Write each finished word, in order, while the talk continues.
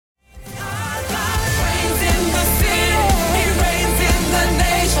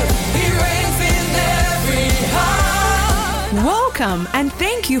Welcome and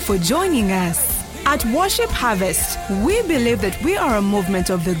thank you for joining us. At Worship Harvest, we believe that we are a movement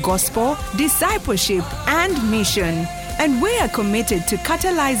of the gospel, discipleship, and mission. And we are committed to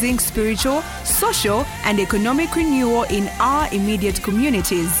catalyzing spiritual, social, and economic renewal in our immediate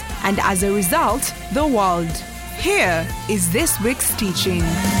communities, and as a result, the world. Here is this week's teaching.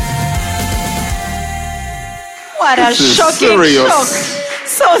 What a shocking shock.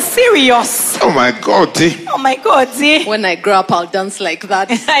 So serious. Oh my God. Oh my God. When I grow up, I'll dance like that.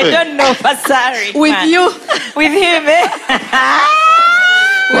 I don't know, Pastor Ary. With you. With him, eh?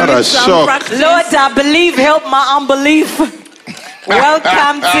 What a shock. Practice. Lord, I believe, help my unbelief.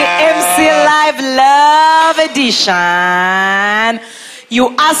 Welcome to MC Live Love Edition.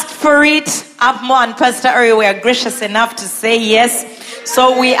 You asked for it. Apmo and Pastor Ary were gracious enough to say yes.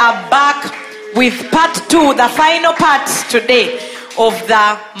 So we are back with part 2, the final part today of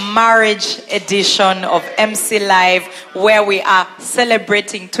the marriage edition of MC Live, where we are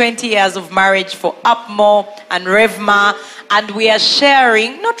celebrating 20 years of marriage for Apmo and Revma, and we are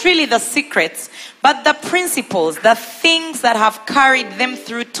sharing not really the secrets, but the principles, the things that have carried them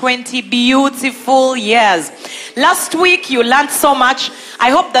through 20 beautiful years. Last week you learned so much.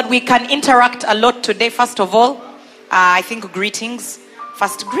 I hope that we can interact a lot today. First of all, I think greetings.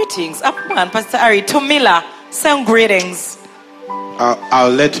 First greetings, Apmo and Pastor Ary. Tomila, send greetings. I'll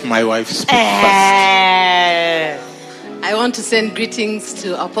let my wife speak first. I want to send greetings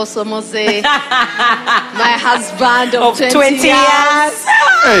to Apostle Mose, my husband of 20 years.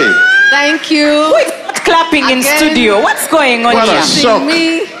 Hey. Thank you. Who is not clapping in studio? What's going on What here? a shock.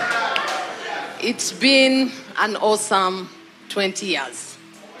 Me, it's been an awesome 20 years.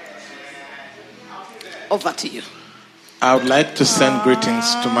 Over to you. I would like to send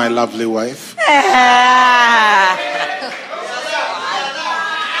greetings to my lovely wife.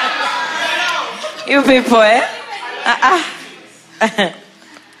 You people, eh?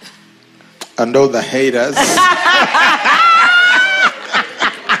 And all the haters.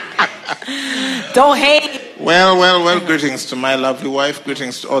 Don't hate. Well, greetings to my lovely wife.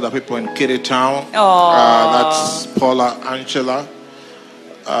 Greetings to all the people in Kitty Town. That's Paula, Angela,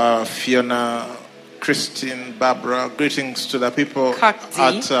 Fiona, Christine, Barbara. Greetings to the people at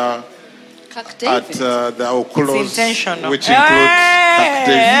the Okulos, which includes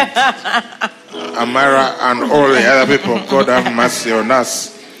David, Amara, and all the other people. God have mercy on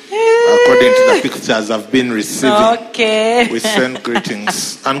us. According to the pictures I've been receiving, okay. We send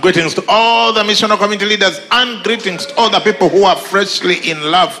greetings. And greetings to all the missional community leaders, and greetings to all the people who are freshly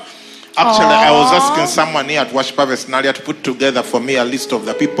in love. Actually, I was asking someone here at Worship Harvest Nalia to put together for me a list of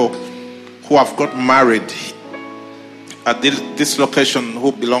the people who have got married at this location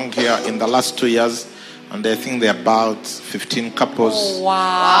who belong here in the last 2 years. And I think they're about 15 couples. Oh,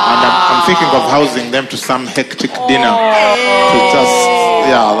 wow. And I'm thinking of housing them to some hectic dinner. To just,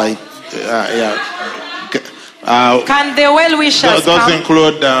 can the well-wishers those come?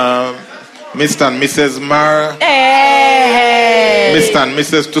 include Mr. and Mrs. Mar, Hey. Mr. and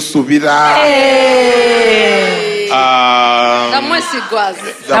Mrs. Tusubira, Hey. the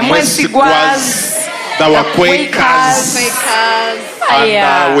Mwesigwas, the Wakwekers,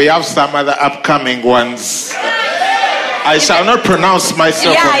 and we have some other upcoming ones. I shall not pronounce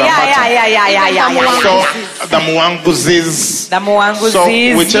myself on the matter. So, the Mwanguzis. So,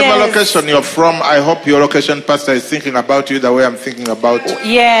 whichever location you're from, I hope your location pastor is thinking about you the way I'm thinking about you.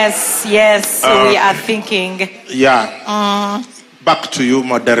 Yes, we are thinking. Yeah. Back to you,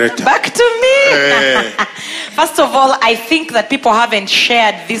 moderator. Back to me. First of all, I think that people haven't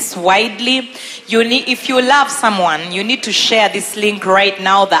shared this widely. If you love someone, you need to share this link right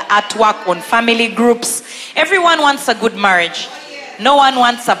now, the artwork on family groups. Everyone wants a good marriage. No one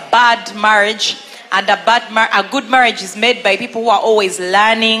wants a bad marriage. And a good marriage is made by people who are always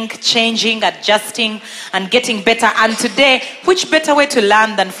learning, changing, adjusting, and getting better. And today, which better way to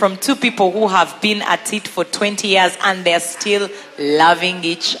learn than from two people who have been at it for 20 years and they're still loving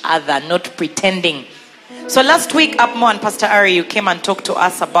each other, not pretending. So last week, Apmo and Pastor Ary, you came and talked to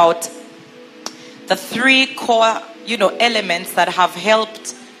us about the 3 core, elements that have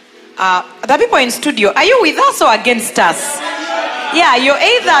helped the people in studio. Are you with us or against us? Yeah, you're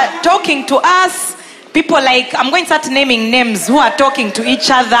either talking to us. People like, I'm going to start naming names who are talking to each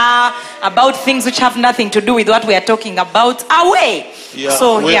other about things which have nothing to do with what we are talking about. Away. Yeah.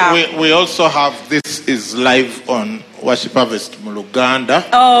 So, we also have this is live on Worship Harvest Luganda.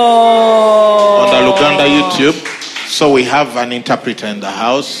 Oh. On the Luganda YouTube. So we have an interpreter in the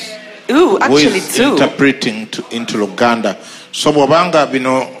house. Ooh, actually two. Interpreting into Luganda. So bobanga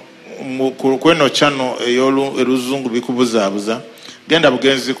bino kweno channel eruzungu bikubuzabuza. Genda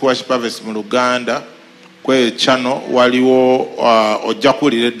bugenzi ku Worship Harvest mu Luganda kwe channel waliwo ojja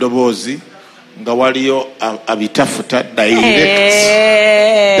kuwulira eddoboozi nga waliyo abitafuta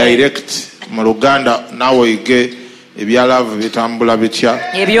direct mu Luganda naawe oyige ebyalaavu bitambula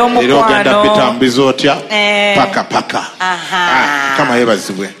bitya era ogenda bitambiza otya paka kama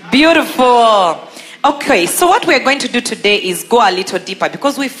yebazibwe. Beautiful. Okay, so what we're going to do today is go a little deeper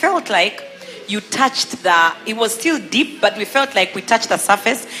because we felt like you touched it was still deep, but we felt like we touched the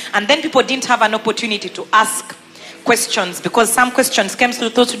surface, and then people didn't have an opportunity to ask questions because some questions came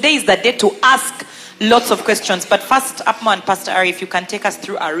through. So today is the day to ask lots of questions. But first, Apmo and Pastor Ary, if you can take us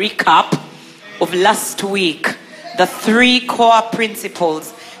through a recap of last week, the 3 core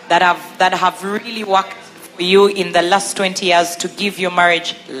principles that have really worked for you in the last 20 years to give your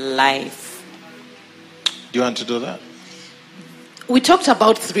marriage life. Do you want to do that? We talked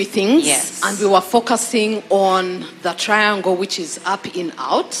about 3 things, yes, and we were focusing on the triangle, which is up, in,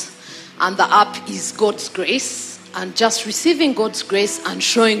 out. And the up is God's grace, and just receiving God's grace and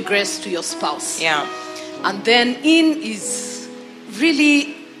showing grace to your spouse. Yeah. And then in is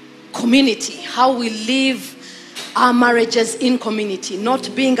really community, how we live our marriages in community, not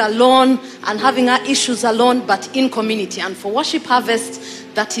being alone and having our issues alone, but in community. And for Worship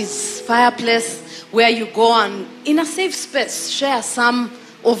Harvest, that is Fireplace, where you go and in a safe space share some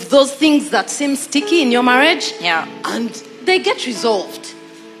of those things that seem sticky in your marriage, yeah, and they get resolved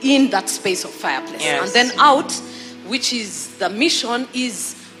in that space of Fireplace. Yes. And then out, which is the mission,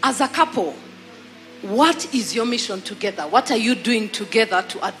 is as a couple, what is your mission together? What are you doing together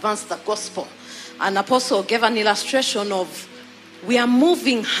to advance the gospel? And Apostle gave an illustration of we are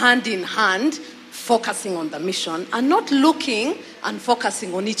moving hand in hand, focusing on the mission and not looking and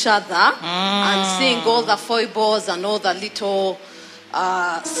focusing on each other and seeing all the foibles and all the little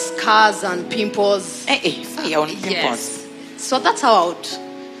scars and pimples. Yes. So that's how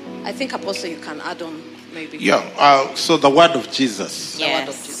I think, Apostle, you can add on maybe. Yeah, so the word of Jesus. Yes. The word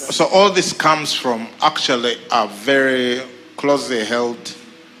of Jesus. So all this comes from actually a very closely held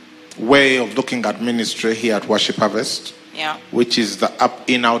way of looking at ministry here at Worship Harvest. Yeah. Which is the up,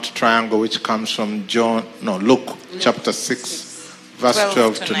 in, out triangle, which comes from Luke chapter 6, verse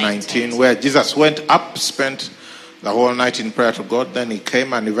 12 to 19, where Jesus went up, spent the whole night in prayer to God. Then he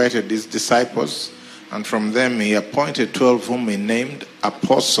came and invited his disciples, and from them he appointed 12 whom he named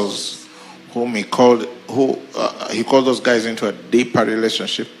apostles, whom he called those guys into a deeper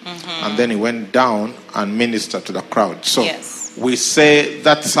relationship, and then he went down and ministered to the crowd. So we say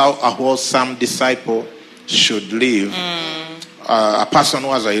that's how a wholesome disciple should live. A person who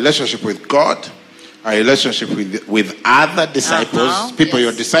has a relationship with God, a relationship with other disciples, people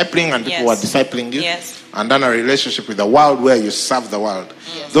you're discipling and people who are discipling you, and then a relationship with the world where you serve the world.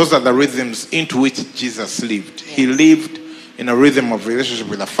 Those are the rhythms into which Jesus lived. He lived in a rhythm of relationship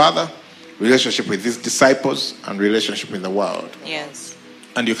with the Father, relationship with his disciples, and relationship with the world. Yes.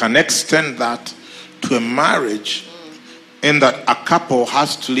 And you can extend that to a marriage in that a couple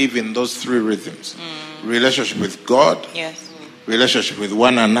has to live in those 3 rhythms. Relationship with God, relationship with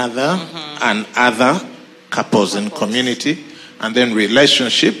one another and other couples in community, and then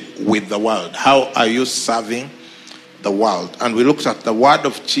relationship with the world. How are you serving the world? And we looked at the word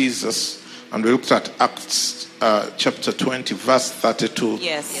of Jesus, and we looked at Acts chapter 20, verse 32,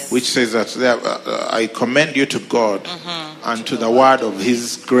 which says that I commend you to God and to the word of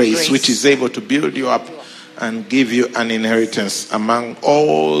his grace, which is able to build you up and give you an inheritance among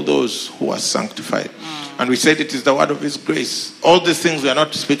all those who are sanctified. And we said it is the word of his grace. All these things, we are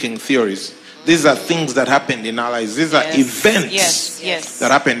not speaking theories. These are things that happened in our lives. These are events that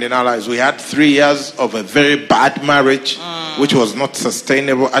happened in our lives. We had 3 years of a very bad marriage, which was not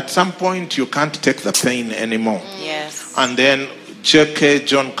sustainable. At some point, you can't take the pain anymore. And then J.K.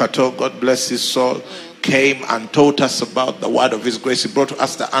 John Cato, God bless his soul, came and taught us about the word of his grace. He brought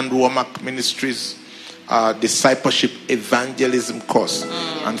us the Andrew Womack Ministries discipleship evangelism course,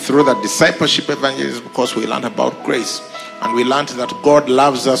 and through that discipleship evangelism course we learned about grace, and we learned that God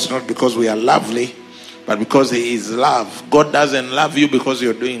loves us not because we are lovely, but because he is love. God doesn't love you because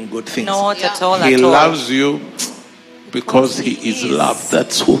you're doing good things. Not at all. He loves you because he is love.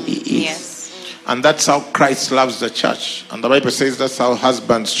 That's who he is. And that's how Christ loves the church. And the Bible says that's how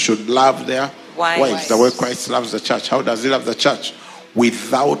husbands should love their wives. The way Christ loves the church. How does he love the church?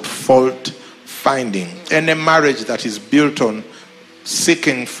 Without fault finding. Any marriage that is built on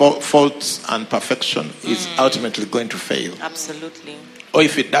seeking faults and perfection is ultimately going to fail. Absolutely. Or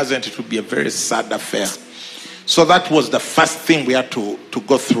if it doesn't, it will be a very sad affair. So that was the first thing we had to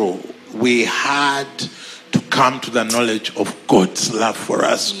go through. We had to come to the knowledge of God's love for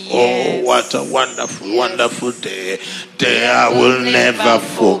us. Yes. Oh, what a wonderful, wonderful day. Day I will never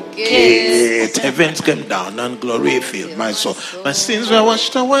forget. Heavens came down and glory filled my soul. My sins were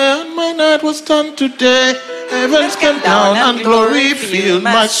washed away and my night was turned to day. Heavens came down and glory filled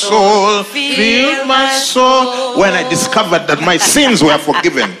my soul. Filled my soul. When I discovered that my sins were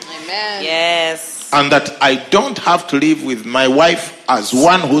forgiven. Amen. Yes. And that I don't have to live with my wife as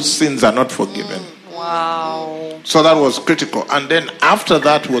one whose sins are not forgiven. Wow. So that was critical. And then after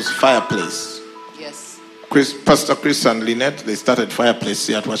that was Fireplace. Yes. Pastor Chris and Lynette, they started Fireplace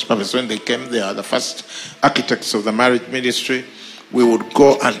here at Worship Harvest. When they came, they are the first architects of the marriage ministry. We would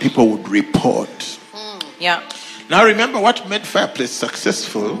go and people would report. Yeah. Now remember, what made Fireplace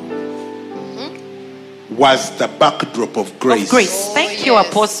successful was the backdrop of grace. Of grace. Thank you, yes.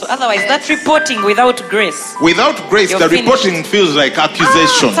 Apostle. Otherwise, that's reporting without grace. Without grace, You're the finished. reporting feels like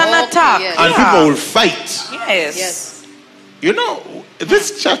accusation. It's an attack. yes. And people will fight. Yes. Yes. You know,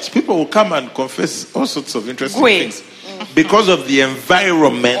 this church, people will come and confess all sorts of interesting Great. things because of the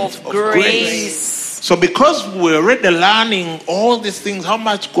environment Of of grace. grace. So because we're already learning all these things, how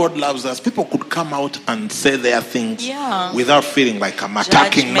much God loves us, people could come out and say their things without feeling like I'm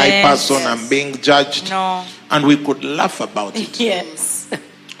attacking my Judgment. person, I'm being judged. No. And we could laugh about it. Yes.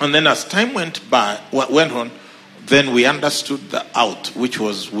 And then as time went on, then we understood the out, which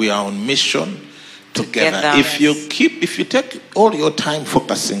was we are on mission together. Together. If you take all your time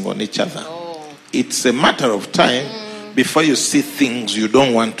focusing on each other, it's a matter of time before you see things you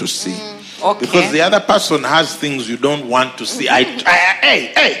don't want to see. Okay. Because the other person has things you don't want to see. I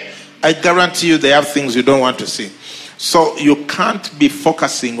guarantee you they have things you don't want to see. So you can't be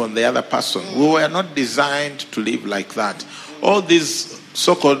focusing on the other person. We were not designed to live like that. All these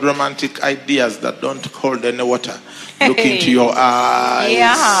so-called romantic ideas that don't hold any water. Look into your eyes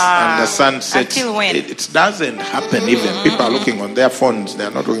and the sun sets. Until when? It doesn't happen even. People are looking on their phones. They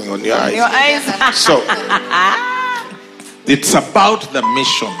are not looking on your eyes. Your eyes. So it's about the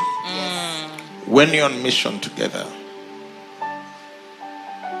mission. When you're on mission together,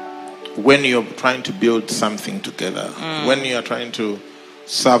 when you're trying to build something together, when you're trying to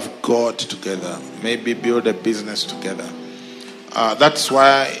serve God together, maybe build a business together. That's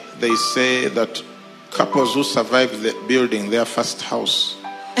why they say that couples who survive building their first house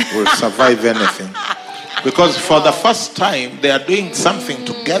will survive anything. Because for the first time, they are doing something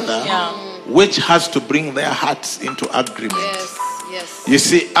together which has to bring their hearts into agreement. Yes. Yes. You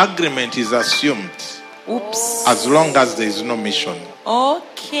see, agreement is assumed Oops. as long as there is no mission.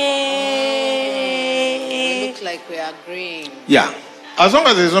 Okay. It looks like we are agreeing. Yeah. As long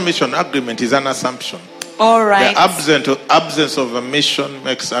as there is no mission, agreement is an assumption. All right. The absence of a mission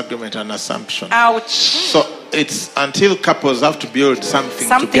makes agreement an assumption. Ouch. So it's until couples have to build something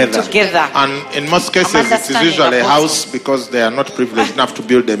together. And in most cases, it is understanding usually a the house because they are not privileged enough to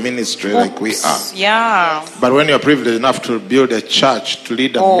build a ministry like we are. Yeah. But when you're privileged enough to build a church, to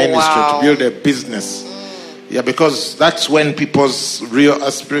lead a ministry, to build a business, because that's when people's real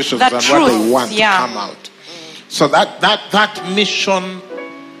aspirations and what they want to come out. So that mission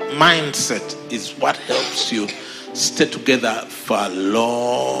mindset is what helps you stay together for a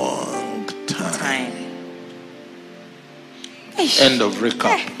long time. End of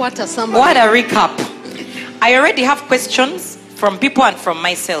recap. What a summary. What a recap. I already have questions from people and from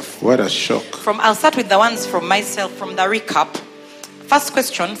myself. What a shock. I'll start with the ones from myself, from the recap. First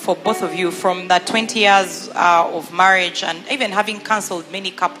question for both of you, from the 20 years of marriage and even having counseled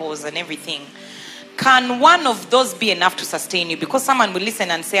many couples and everything. Can one of those be enough to sustain you? Because someone will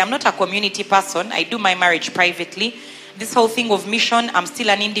listen and say, I'm not a community person. I do my marriage privately. This whole thing of mission, I'm still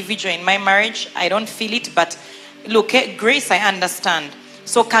an individual in my marriage. I don't feel it. But look, grace, I understand.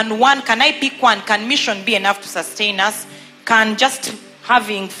 So can I pick one? Can mission be enough to sustain us? Can just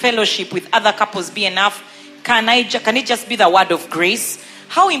having fellowship with other couples be enough? Can it just be the word of grace?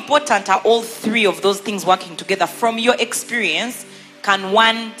 How important are all three of those things working together? From your experience, can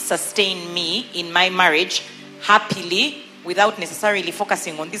one sustain me in my marriage happily without necessarily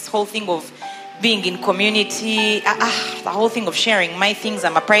focusing on this whole thing of being in community, the whole thing of sharing my things?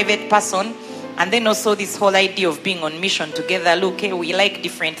 I'm a private person. And then also this whole idea of being on mission together. Look, we like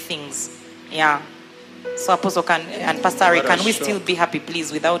different things. Yeah. So Apostle and Pastor Ary, can we still be happy,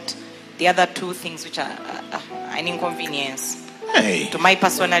 please, without the other two things which are an inconvenience to my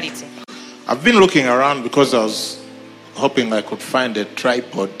personality? I've been looking around because I was hoping I could find a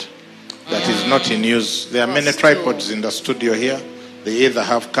tripod that is not in use. There are many tripods in the studio here. They either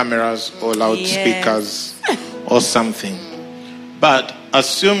have cameras or loudspeakers or something. But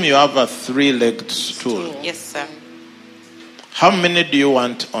assume you have a 3-legged stool. Yes, sir. How many do you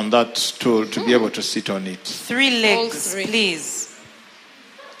want on that stool to be able to sit on it? 3 legs, please.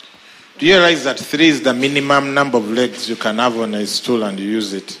 Do you realize that 3 is the minimum number of legs you can have on a stool and you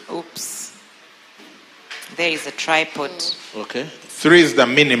use it? Oops. There is a tripod. Okay. 3 is the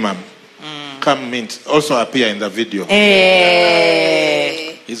minimum. Come means also appear in the video.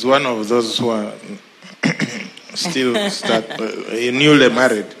 He's one of those who are still newly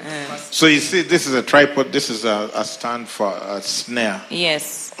married. So you see, this is a tripod. This is a stand for a snare.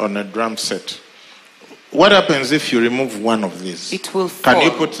 Yes. On a drum set. What happens if you remove one of these? It will fall. Can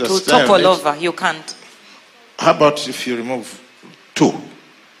you put the it will snare topple on it? over. You can't. How about if you remove 2?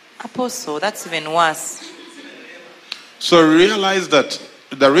 Apostle, that's even worse. So realize that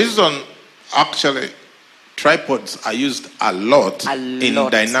the reason actually tripods are used a lot in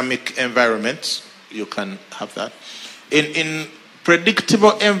dynamic environments, you can have that. In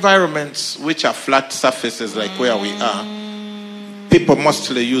predictable environments, which are flat surfaces like where we are, people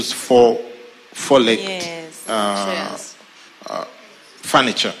mostly use four-legged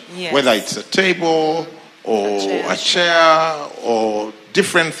furniture. Yes. Whether it's a table or a chair or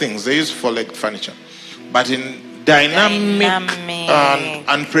different things, they use 4-legged furniture. But in dynamic and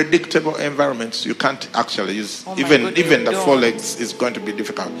unpredictable environments, you can't actually use even the 4 legs is going to be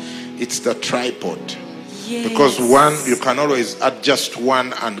difficult. It's the tripod. Yes. Because one, you can always adjust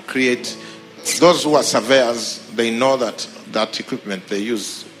one and create. Those who are surveyors, they know that equipment they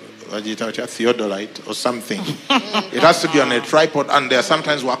use, theodolite or something. It has to be on a tripod, and they are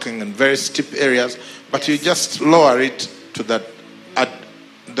sometimes working in very steep areas, but you just lower it to the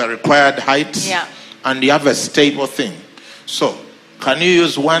required height. Yeah. And you have a stable thing. So, can you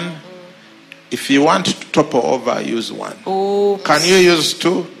use one? If you want to topple over, use one. Oops. Can you use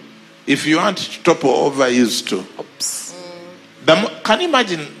 2? If you want to topple over, use 2. Oops. Can you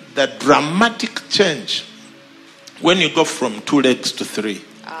imagine the dramatic change when you go from 2 legs to 3?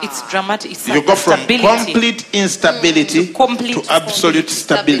 It's dramatic. It's You go from stability. complete instability to absolute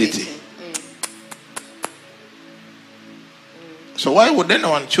stability. So why would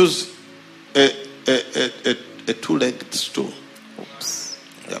anyone choose a 2-legged stool? Oops.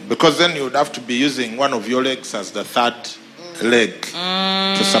 Yeah, because then you would have to be using one of your legs as the 3rd leg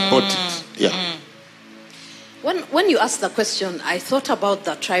to support it. Yeah. When you asked the question, I thought about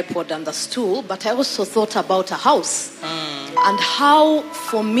the tripod and the stool, but I also thought about a house. And how,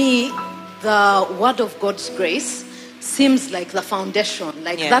 for me, the word of God's grace seems like the foundation,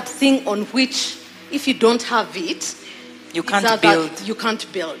 like that thing on which, if you don't have it, you can't build. You can't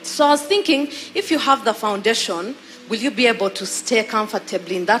build. So I was thinking, if you have the foundation, will you be able to stay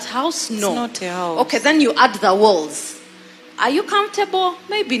comfortably in that house? No. It's not a house. Okay, then you add the walls. Are you comfortable?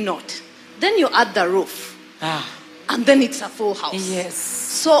 Maybe not. Then you add the roof. And then it's a full house. Yes.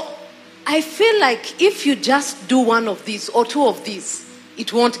 So I feel like if you just do one of these or 2 of these,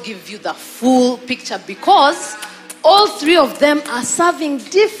 it won't give you the full picture, because all 3 of them are serving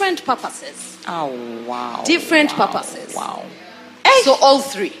different purposes. Oh, wow. Different purposes. Wow. So all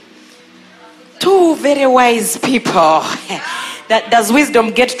 3. 2 very wise people. Does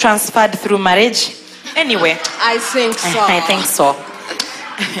wisdom get transferred through marriage? Anyway. I think so. I think so.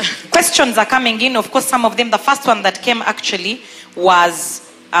 Questions are coming in. Of course, some of them. The first one that came actually was,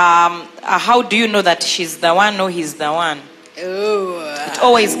 how do you know that she's the one or he's the one? It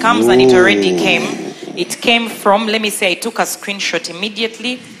always comes and it already came. It came from, let me say, I took a screenshot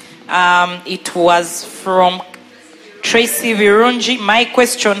immediately. It was from Tracy Virunji. My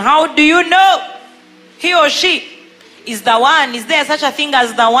question, how do you know he or she is the one? Is there such a thing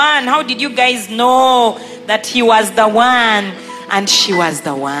as the one? How did you guys know that he was the one and she was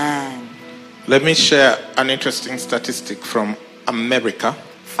the one? Let me share an interesting statistic from America.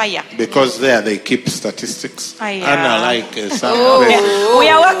 Fire. Because there they keep statistics. Fire. Unlike some we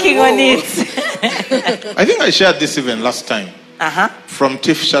are working on it. I think I shared this even last time. From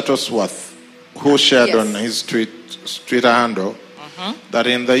Tiff Shuttlesworth, who shared on his Twitter handle that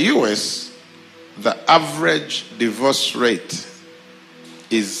in the US, the average divorce rate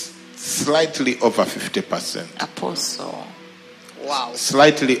is slightly over 50%. Apostle. Wow.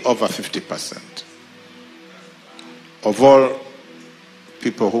 Slightly over 50% of all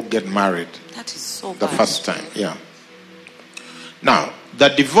people who get married. That is so the bad. first time. Yeah. Now, the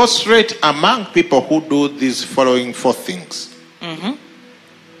divorce rate among people who do these following 4 things.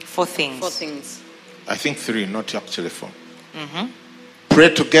 4 things. 4 things. I think 3, not actually 4.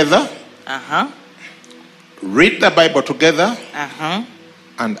 Pray together. Read the Bible together.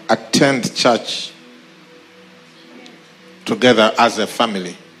 And attend church together as a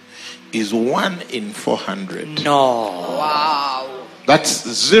family is 1 in 400. No. Wow. That's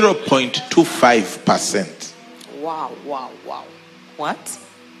 0.25%. Wow. What?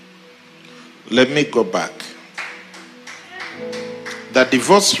 Let me go back. The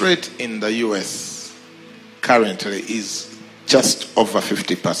divorce rate in the US currently is just over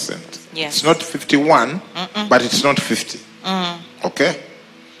 50%. Yes. It's not 51, but it's not 50. Okay?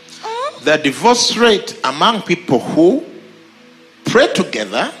 The divorce rate among people who pray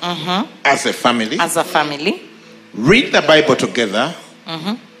together as a family, read the Bible together,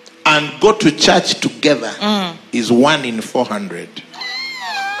 and go to church together is 1 in 400.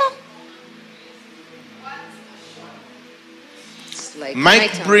 Like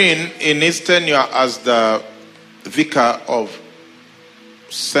Mike Breen, in his tenure as the vicar of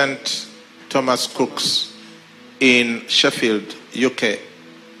St. Thomas Cook's in Sheffield, UK,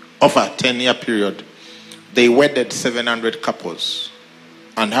 over a 10-year period, they wedded 700 couples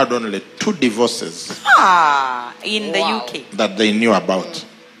and had only 2 divorces In the UK. that they knew about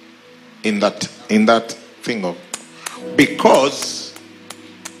in that thing of, because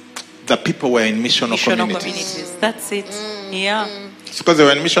the people were in missional communities. That's it. Yeah. It's because they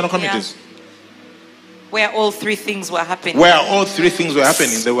were in missional communities. Where all 3 things were happening. Where all 3 things were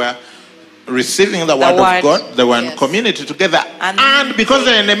happening. They were receiving the word of God. They were in community together. And because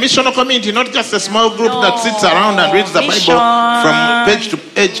they're in a missional community, not just a small group that sits around and reads the Bible from page to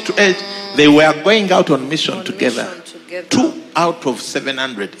edge to edge, they were going out on mission together. 2 out of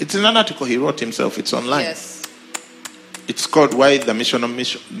 700. It's in an article he wrote himself. It's online. Yes. It's called Why the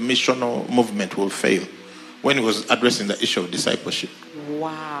Missional Movement Will Fail, when he was addressing the issue of discipleship.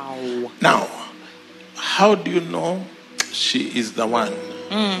 Wow. Now, how do you know she is the one?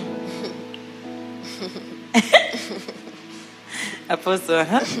 Apostle,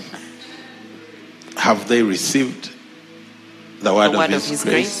 Have they received the word of his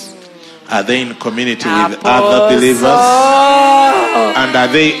grace? Are they in community with other believers? And are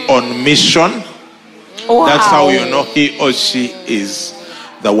they on mission? Wow. That's how you know he or she is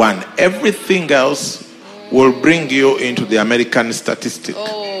the one. Everything else will bring you into the American statistic.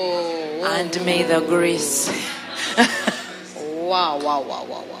 And may the grace. Wow.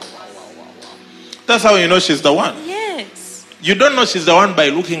 That's how you know she's the one. Yes. You don't know she's the one by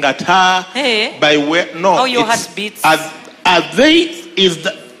looking at her. Hey. By where? No. Oh, your heart beats. Are they?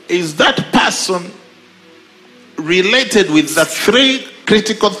 Is that person related with the 3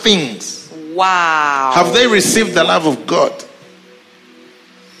 critical things? Wow. Have they received the love of God?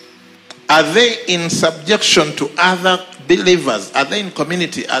 Are they in subjection to other believers? Are they in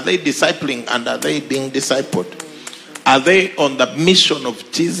community? Are they discipling and are they being discipled? Are they on the mission of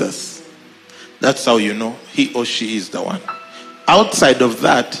Jesus? That's how you know he or she is the one. Outside of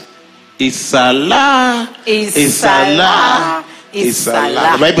that, it's a lie. It's a lie. It's a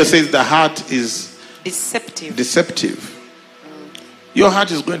lie. The Bible says the heart is deceptive. Your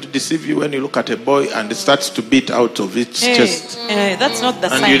heart is going to deceive you when you look at a boy and it starts to beat out of its chest. That's not the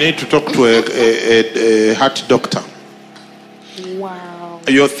sign. And you need to talk to a heart doctor. Wow.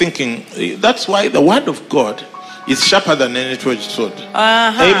 You're thinking, that's why the word of God is sharper than any two-edged sword.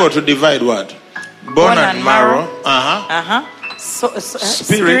 Able to divide what? Bone and marrow.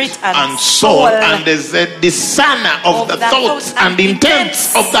 Spirit and soul. And is a discerner of the thoughts and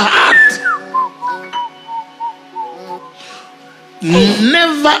intents of the heart.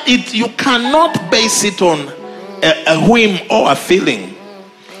 You cannot base it on a whim or a feeling.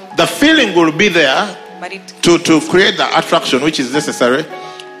 The feeling will be there to create the attraction which is necessary,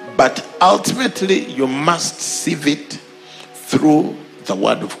 but ultimately you must sieve it through the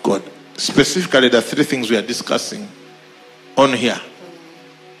word of God. Specifically the 3 things we are discussing on here.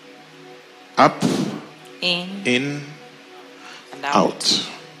 Up, in, and out.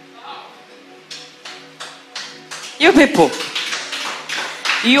 You people,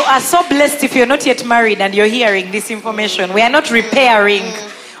 you are so blessed if you're not yet married and you're hearing this information. We are not repairing.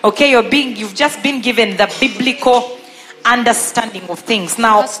 Okay, you've just been given the biblical understanding of things.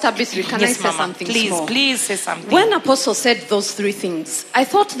 Now, Pastor Bisri, can I say something small? Please say something. When Apostle said those 3 things, I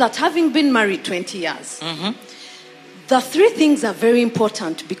thought that having been married 20 years, the 3 things are very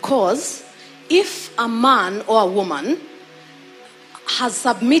important, because if a man or a woman has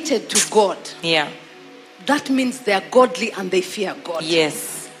submitted to God, that means they are godly and they fear God.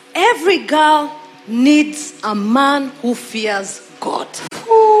 Yes. Every girl needs a man who fears God.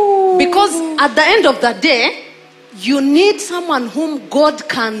 Because at the end of the day, you need someone whom God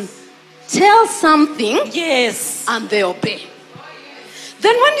can tell something, and they obey.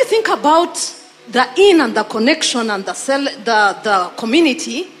 Then when you think about the in and the connection and the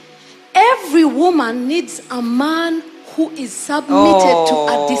community, every woman needs a man who is submitted to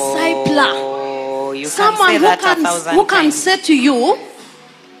a discipler. You someone who can say to you,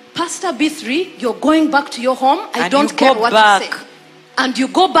 Pastor B3, you're going back to your home. I And don't you care go what back. you say. And you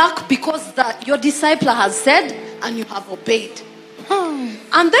go back because your discipler has said and you have obeyed.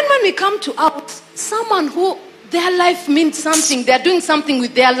 And then when we come to out, someone who their life means something, they're doing something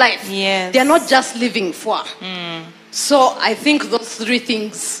with their life. Yes. They're not just living for. So I think those three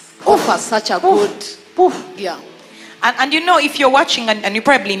things offer such a good, yeah. And you know, if you're watching and you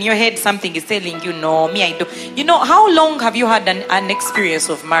probably in your head something is telling you, no, me, I do. You know, how long have you had an experience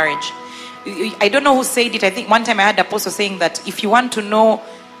of marriage? I don't know who said it. I think one time I had an apostle saying that if you want to know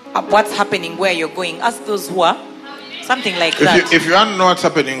what's happening where you're going, ask those who are. Something like that. If you want to know what's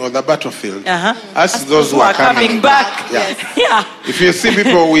happening on the battlefield, ask Ask those who are coming back. Yeah. Yeah. If you see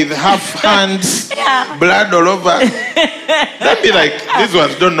people with half hands, Yeah. blood all over, don't be like, these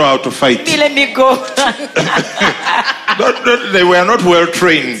ones don't know how to fight. Let me go. They were not well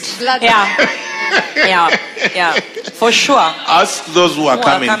trained. Yeah. For sure. Ask those who are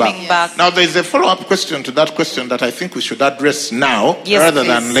coming back. Now, there is a follow-up question to that question that I think we should address now rather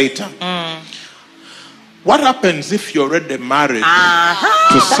than later. What happens if you're already married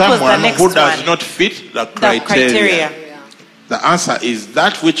to someone who does not fit the criteria? The answer is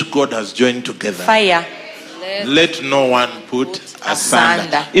that which God has joined together. Fire. Let no one put asunder.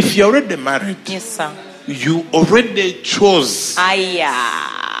 Asunder. If you're already married, Yes, sir. you already chose.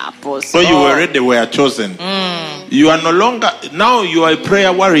 Apostle. So you already were chosen. You are no longer, now you are a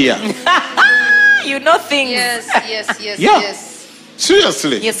prayer warrior. You know things. Yeah.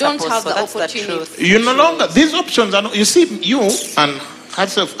 Seriously. Yes, Don't Apostle, have the that's opportunity. the truth. You no longer, these options are not, you see, you and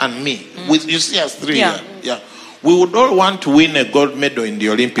herself and me, with you see us three Yeah. here. Yeah. We would all want to win a gold medal in the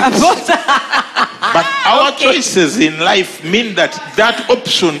Olympics. But our choices in life mean that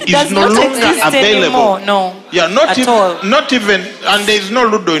option is Does no not longer exist available. anymore. No. Yeah, At all. not even, and there is no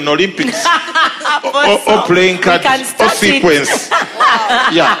Ludo in Olympics. Apostle, or playing cards we can or start sequence.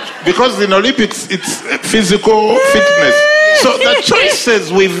 Yeah, because in Olympics it's physical fitness. So the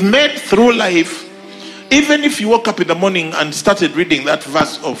choices we've made through life, even if you woke up in the morning and started reading that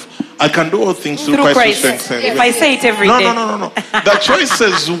verse of I can do all things through Christ who strengthens If me. I say it every day. No. The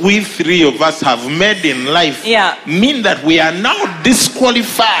choices we three of us have made in life mean that we are now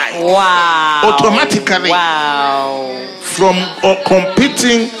disqualified automatically from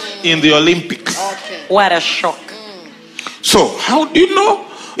competing in the Olympics. What a shock. So how do you know?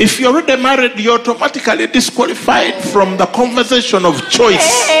 If you're already married, you're automatically disqualified from the conversation of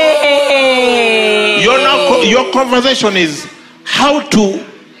choice. Hey. Your conversation is how to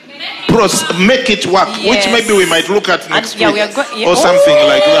make it work, which maybe we might look at next week or something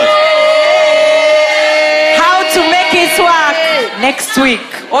like that. How to make it work next week.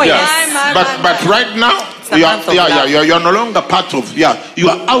 Oh yes. But right now, you're no longer part of. You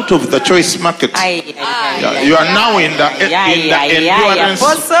are out of the choice market. You are now in the endurance.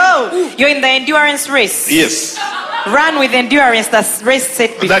 Also, you're in the endurance race. Yes. Run with endurance. That's race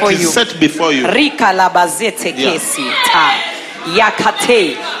set before you. That is set before you. Rika labazete kesi.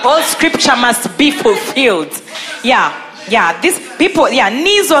 Yakate. All scripture must be fulfilled. These people,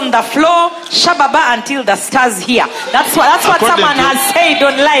 knees on the floor, shababa until the stars here. That's what someone has said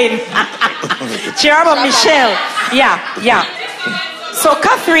online. Chirabo Michelle. So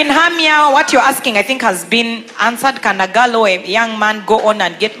Catherine Hamia, what you're asking I think has been answered. Can a girl or a young man go on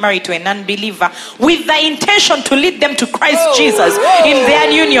and get married to a non-believer with the intention to lead them to Christ Jesus in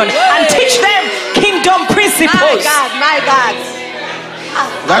their union and teach them kingdom principles? My God.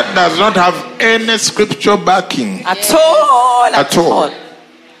 That does not have any scripture backing. At all.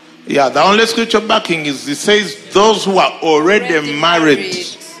 Yeah, the only scripture backing is it says those who are already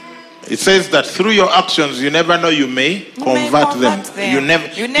married. It says that through your actions, you never know you may convert them. You never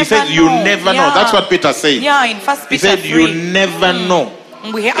know. That's what Peter said. Yeah, in 1 Peter he said 3. you never know.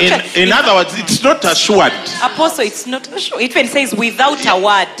 In other words, it's not assured. Apostle, it's not assured. It even says without a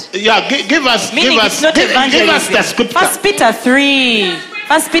word. Yeah, give us the scripture. 1 Peter 3.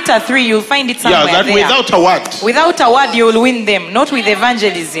 1 Peter 3, you'll find it somewhere that there. Without a word. Without a word, you will win them. Not with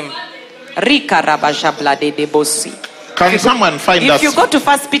evangelism. Rika rabajabla de debosi. Can someone find us? If you go to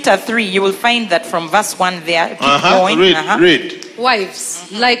 1 Peter 3, you will find that from verse 1 there. Keep going. Read.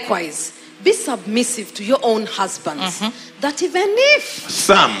 Wives, likewise, be submissive to your own husbands, that even if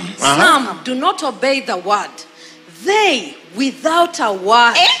some do not obey the word, they, without a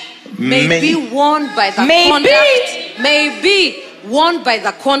word, may be warned by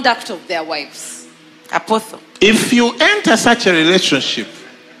the conduct of their wives. Apostle. If you enter such a relationship,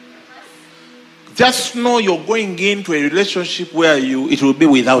 just know you're going into a relationship where it will be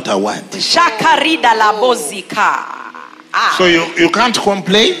without a word. Shakarida labozika. So you can't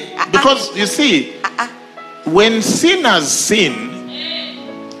complain because you see, when sinners sin,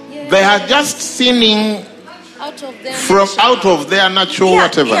 They are just sinning Out of their from nature. out of their natural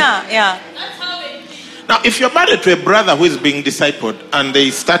whatever. Yeah. Now, if you're married to a brother who is being discipled and they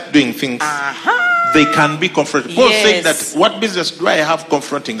start doing things, they can be confronted. Paul said that, what business do I have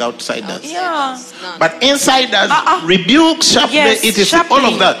confronting outsiders? Yeah. But insiders, rebuke sharply, Yes, it is sharply. all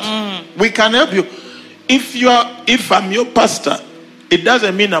of that. We can help you. If I'm your pastor, it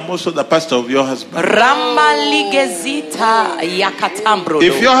doesn't mean I'm also the pastor of your husband. Ramaligezita yakatambro.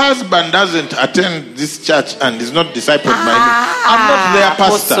 If your husband doesn't attend this church and is not discipled by me, I'm not their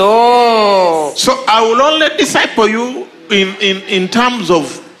pastor. So I will only disciple you in terms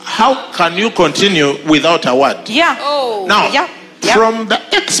of how can you continue without a word. Yeah. Now, from the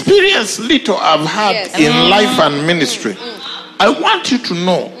experience little I've had in life and ministry, I want you to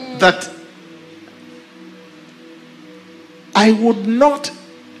know that I would not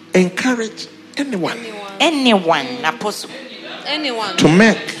encourage anyone Apostle. to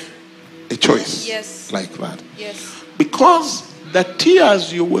make a choice like that. Yes. Because the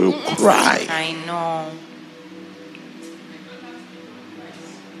tears you will cry, I know.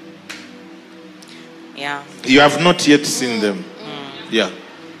 Yeah. you have not yet seen them. Yeah.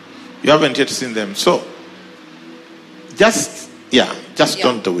 You haven't yet seen them. So, just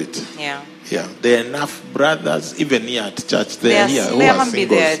don't do it. Yeah. Yeah. There are enough brothers, even here at church, they are here who are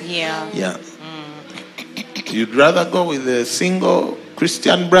singles. Yeah. You'd rather go with a single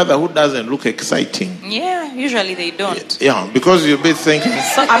Christian brother who doesn't look exciting. Yeah, usually they don't. Yeah, because you'll be thinking.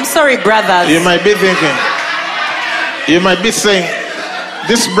 So I'm sorry, brothers. You might be thinking. You might be saying,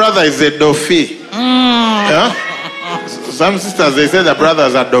 this brother is a dofi. Yeah? Some sisters, they say the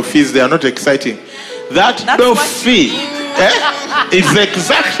brothers are dofis. They are not exciting. That's dofi is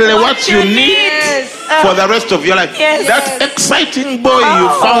exactly what you need for the rest of your life. That exciting boy you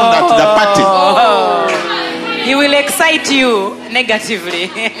found at the party. He will excite you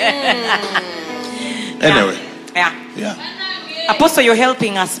negatively. Anyway. Yeah. Apostle, you're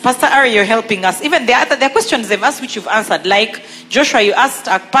helping us. Pastor Ary, you're helping us. Even there are questions they've asked which you've answered. Like Joshua, you asked,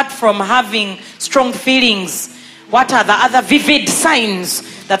 apart from having strong feelings, what are the other vivid signs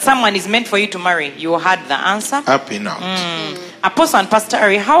that someone is meant for you to marry? You had the answer. Up and out. Apostle and Pastor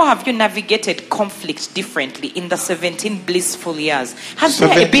Ary, how have you navigated conflict differently in the 17 blissful years? Has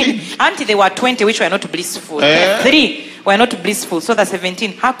 17? There been, until they were 20, which were not blissful. 3 were not blissful. So the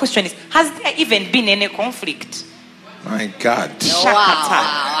 17. Her question is, has there even been any conflict? My God.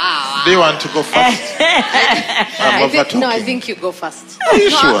 Wow. Do you want to go first? I think you go first. Are you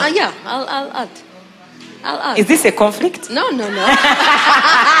sure? I'll add. Is this a conflict? No.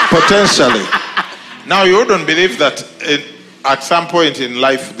 Potentially. Now, you wouldn't believe that at some point in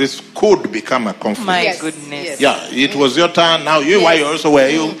life, this could become a conflict. My goodness. Yeah, it was your turn. Now, why also were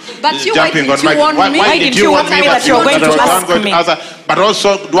you but you, jumping on my... Why did you want me that you were going to ask me? But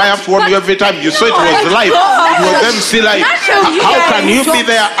also, do I have to warn you every time? You saw it was live. It was them see live. How can you be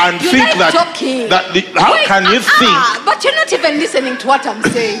there and think that... How can you think... But you're not even listening to what I'm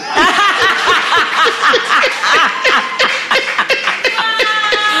saying.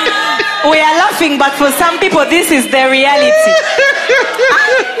 We are laughing, but for some people, this is the reality.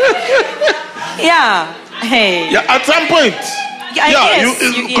 Yeah. Hey. Yeah, at some point.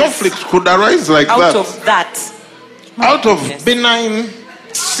 Conflict could arise like out that. Out of that. Out of benign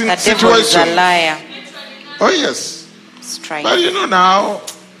situations. A liar. Oh, yes. Strike. But now,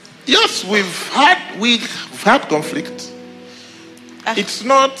 yes, we've had conflict. It's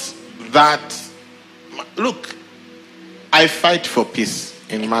not that... Look, I fight for peace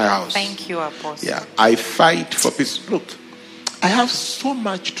in my house. Thank you, Apostle. Yeah, I fight for peace. Look, I have so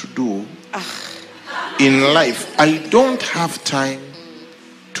much to do in life. I don't have time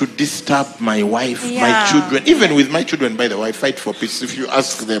to disturb my wife, my children. Even with my children, by the way, I fight for peace. If you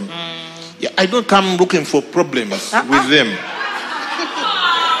ask them, I don't come looking for problems with them.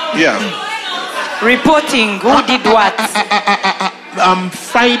 Yeah. Reporting who did what. I'm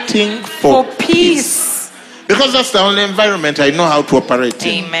fighting for peace. Because that's the only environment I know how to operate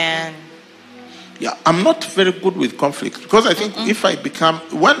in. Amen. Yeah, I'm not very good with conflict. Because I think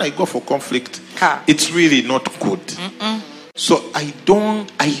when I go for conflict, it's really not good. So I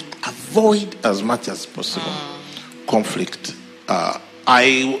avoid as much as possible conflict. I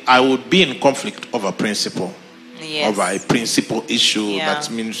would be in conflict over principle. Yes. Over a principle issue that's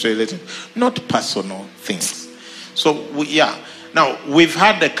ministry related, not personal things. So, now we've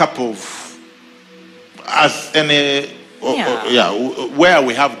had a couple of where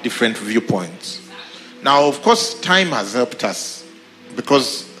we have different viewpoints. Now, of course, time has helped us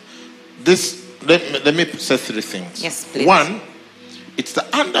because let me say 3 things. Yes, please. 1, it's the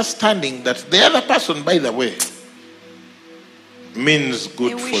understanding that the other person, by the way, means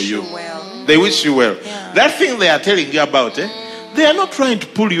good They for wish you. you well. They wish you well. Yeah. That thing they are telling you about, they are not trying to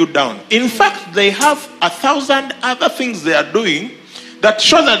pull you down. In fact, they have 1,000 other things they are doing that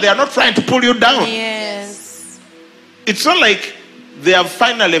show that they are not trying to pull you down. Yes. It's not like they have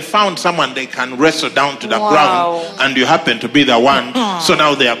finally found someone they can wrestle down to the Wow. ground and you happen to be the one, so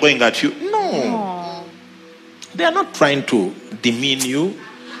now they are going at you. No. They are not trying to demean you.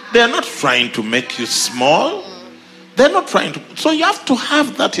 They are not trying to make you small. They're not trying to. So you have to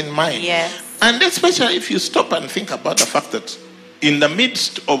have that in mind. Yes. And especially if you stop and think about the fact that in the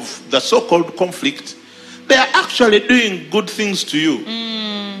midst of the so-called conflict, they are actually doing good things to you.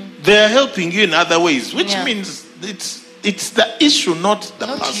 They are helping you in other ways, which means it's the issue, not the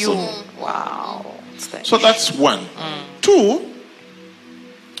Not person. you. Wow. It's the So issue. that's one. Two,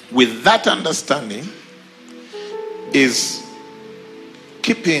 with that understanding, is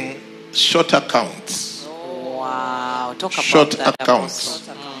keeping short accounts. Wow. Talk about Short that. accounts.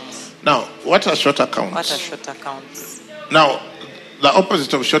 Apostle. Now, what are short accounts? What are short accounts? Now, the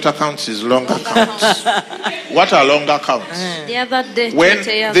opposite of short accounts is long accounts. What are long accounts? The other day, When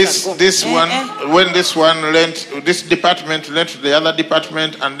 20 years this ago. when this one lent, this department lent to the other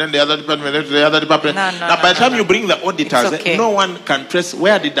department, and then the other department lent to the other department. No, Now, by the time you bring the auditors, It's okay. no one can trace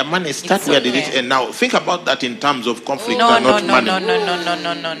where did the money start, It's where did it okay. end. Now, think about that in terms of conflict No, and no, not no,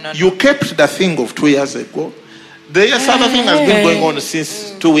 money. no. You kept the thing of 2 years ago. The other thing has been going on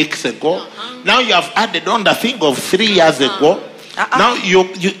since 2 weeks ago. Now you have added on the thing of 3 years ago. Now you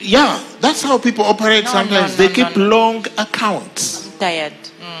that's how people operate sometimes. They keep long accounts. I'm tired.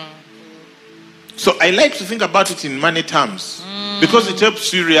 So I like to think about it in money terms because it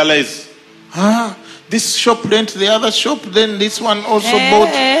helps you realize, this shop lent to the other shop, then this one also bought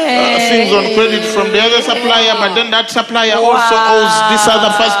things on credit from the other supplier, but then that supplier also owes this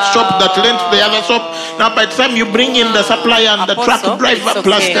other first shop that lent to the other shop. Now by the time you bring in the supplier and the truck Apostle, driver it's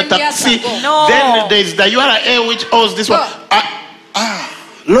plus okay. the taxi, No. then there's the URA which owes this one.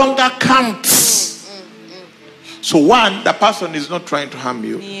 Longer counts. So one, the person is not trying to harm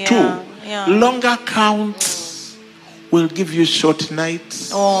you. Yeah, Two, longer counts will give you short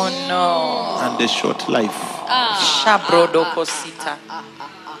nights Oh no. and a short life. Shabrodokosita.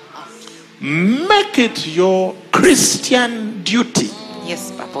 Make it your Christian duty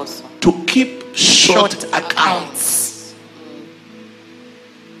Yes, Apostle. to keep short accounts.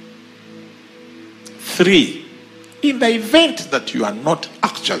 3, in the event that you are not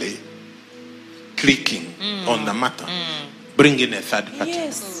actually clicking on the matter, bring in a third party.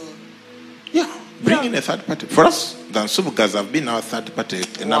 Yes. Yeah, bring in a third party. For us, the Nsubugas have been our third party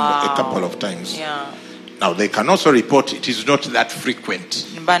a couple of times. Yeah. Now, they can also report it is not that frequent.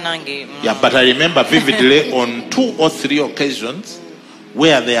 Banange. Yeah, but I remember vividly on 2 or 3 occasions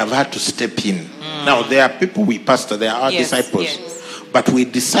where they have had to step in. Now, there are people we pastor, they are our disciples. Yes. But we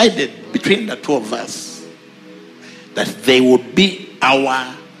decided between the 2 of us that they would be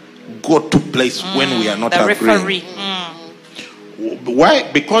our go-to place when we are not The agreeing. referee. Why?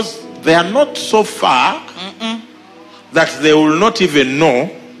 Because they are not so far that they will not even know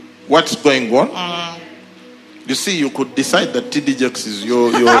what's going on. You see, you could decide that TD Jakes is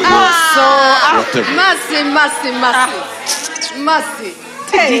your whatever. Mercy.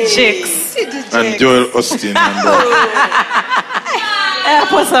 DJs. And Joel Austin. And,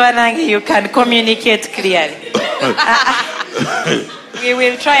 Apostle Banange, you can communicate clearly. We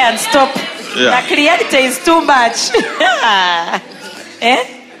will try and stop. Yeah. The clarity is too much.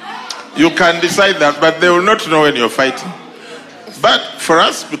 you can decide that, but they will not know when you're fighting. But for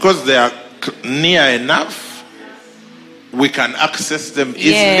us, because they are near enough, we can access them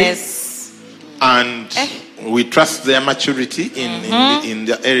easily. Yes. And we trust their maturity in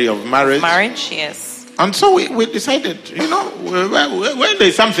the area of marriage. Marriage, yes. And so we decided, when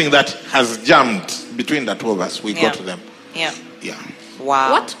there's something that has jammed between the 2 of us, we go to them. Yeah. Yeah.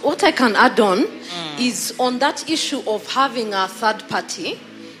 Wow. What I can add on is on that issue of having a third party,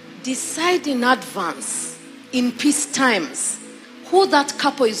 decide in advance, in peace times, who that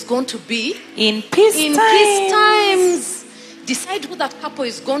couple is going to be. In peace times. Decide who that couple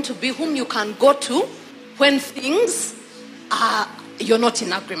is going to be, whom you can go to when things are, you're not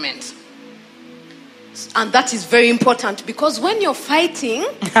in agreement. And that is very important because when you're fighting,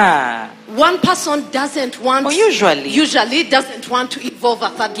 one person doesn't want, usually doesn't want to involve a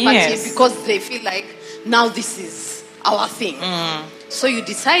third party because they feel like now this is our thing. So you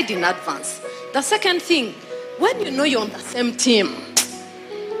decide in advance. The second thing, when you know you're on the same team,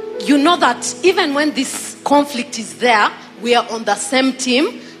 you know that even when this conflict is there, we are on the same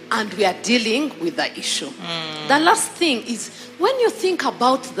team and we are dealing with the issue. The last thing is when you think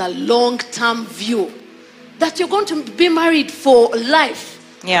about the long-term view, that you're going to be married for life.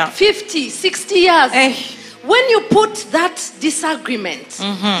 Yeah. 50, 60 years. Eh. When you put that disagreement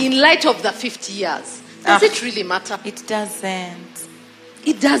in light of the 50 years, does it really matter? It doesn't.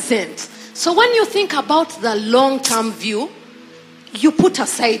 It doesn't. So when you think about the long-term view, you put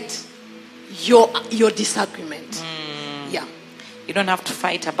aside your disagreement. Yeah. You don't have to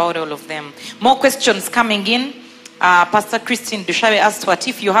fight about all of them. More questions coming in. Pastor Christine Dushabe asked, what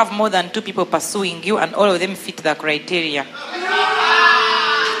if you have more than 2 people pursuing you and all of them fit the criteria?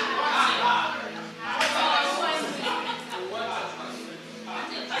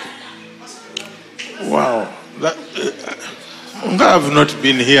 Wow. I have not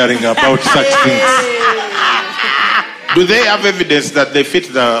been hearing about such things. Do they have evidence that they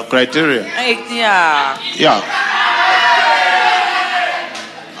fit the criteria? Yeah. Yeah.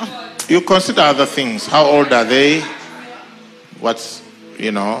 You consider other things. How old are they? What's,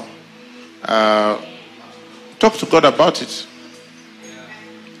 talk to God about it.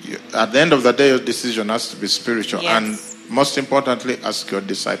 At the end of the day, your decision has to be spiritual. Yes. And most importantly, ask your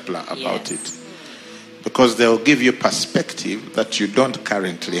discipler about it. Because they'll give you perspective that you don't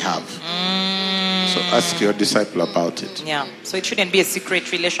currently have. So ask your disciple about it. Yeah. So it shouldn't be a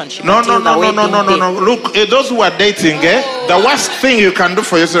secret relationship. No. until the wedding day. Look, those who are dating, the worst thing you can do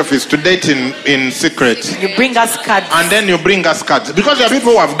for yourself is to date in secret. You bring us cards. And then you bring us cards. Because there are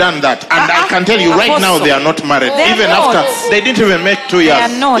people who have done that. And I can tell you right now, they are not married. They are Even not. after, they didn't even make 2 years. They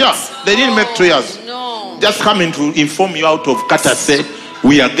are not. Yeah, they didn't make 2 years. No. Just coming to inform you out of courtesy,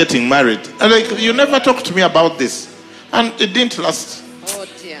 we are getting married. And like, you never talked to me about this. And it didn't last. Oh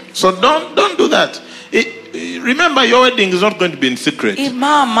dear. So don't do that. Remember, your wedding is not going to be in secret. If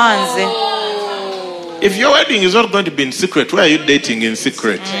your wedding is not going to be in secret, why are you dating in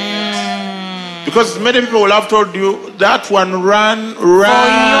secret? Because many people will have told you that one run.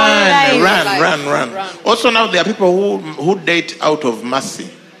 Also now there are people who date out of mercy.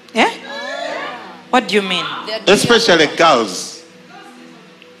 Yeah? What do you mean? Especially girls.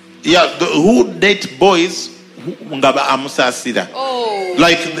 Yeah, who date boys who ngaba amusasira.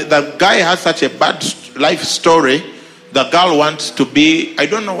 Like the guy has such a bad life story, the girl wants to be, I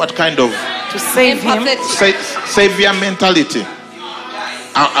don't know what kind of To save him. savior mentality.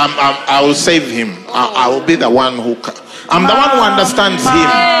 I will save him. I will be the one who I'm the one who understands him.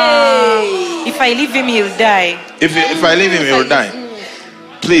 If I leave him, he'll die. If I leave him, he'll die.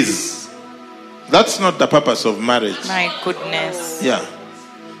 Please. That's not the purpose of marriage. My goodness. Yeah.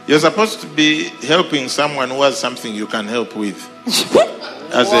 You're supposed to be helping someone who has something you can help with.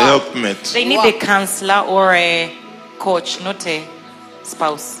 As a helpmate. They need a counselor or a coach, not a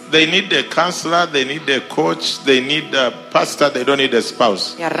spouse. They need a counselor, they need a coach, they need a pastor, they don't need a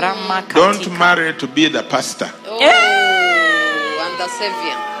spouse. Don't marry to be the pastor. And the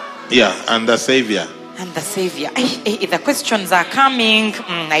savior. Yeah, and the savior. And the savior. The questions are coming.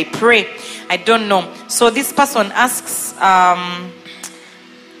 I pray. I don't know. So this person asks,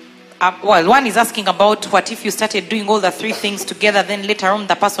 one is asking about what if you started doing all the 3 things together, then later on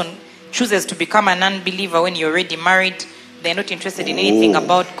the person chooses to become an unbeliever when you're already married. They're not interested in anything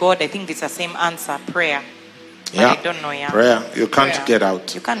about God. I think it's the same answer, prayer. But Yeah, I don't know, prayer. You can't get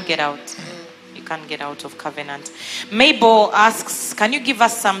out. You can't get out. You can't get out of covenant. Mabel asks, can you give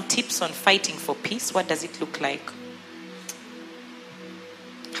us some tips on fighting for peace? What does it look like?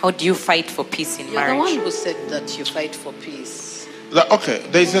 How do you fight for peace in You're marriage? the one who said that you fight for peace. Okay,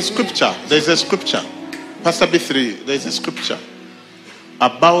 there's a scripture. There's a scripture. Pastor B3, there's a scripture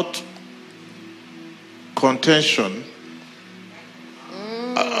about contention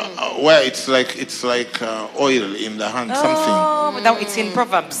where it's like oil in the hand, something. Oh, no, it's in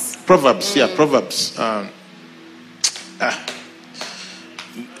Proverbs. Proverbs, yeah, Proverbs.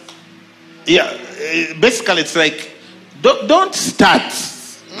 Basically it's like don't start.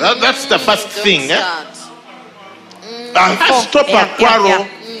 That's the first thing. Stop a quarrel.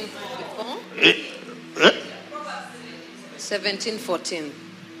 17:14.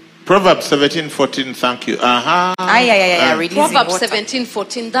 Proverbs 17:14. Thank you. Releasing Proverbs water.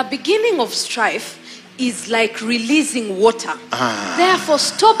 17:14. The beginning of strife is like releasing water. Therefore,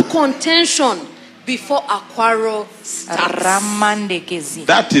 stop contention before a quarrel starts.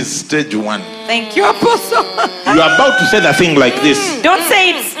 That is stage 1. Thank you, Apostle. You are about to say the thing like this. Don't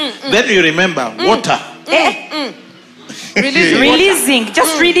say it. Then you remember water. Releasing.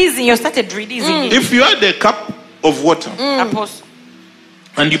 Just releasing. You started releasing it. If you had a cup of water Apostle.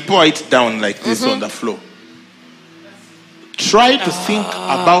 and you pour it down like this on the floor, try to think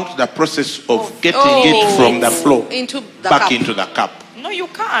about the process of getting it from the floor into the back cup. into the cup. No, you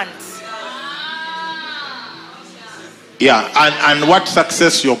can't. Yeah, and what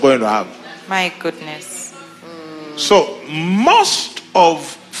success you're going to have. My goodness. So most of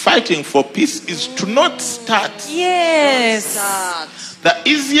fighting for peace is to not start. Yes. The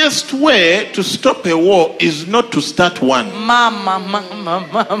easiest way to stop a war is not to start one. Mama.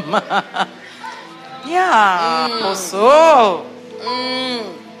 Yeah. Also.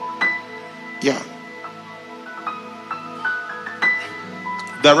 Yeah.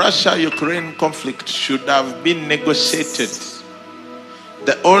 The Russia-Ukraine conflict should have been negotiated.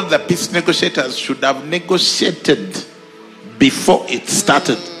 All the peace negotiators should have negotiated before it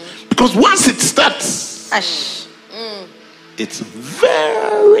started. Because once it starts, it's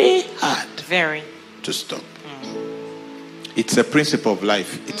very hard to stop. It's a principle of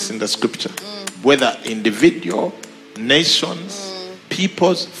life. It's in the scripture. Whether individual, nations,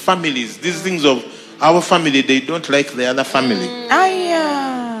 peoples, families. These things of our family, they don't like the other family.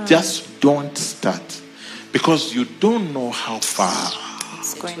 Just don't start. Because you don't know how far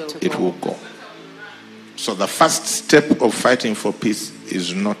it will go. So the first step of fighting for peace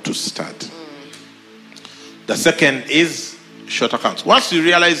is not to start. The second is short accounts. Once you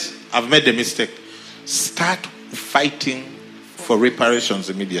realize I've made a mistake, start fighting for reparations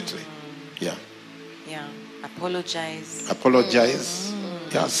immediately. Yeah. Apologize.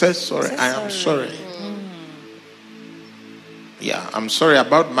 Yeah, say sorry. I am sorry. Yeah, I'm sorry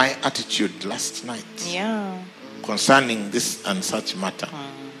about my attitude last night. Concerning this and such matter.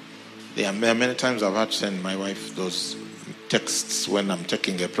 There are many times I've had to send my wife those texts when I'm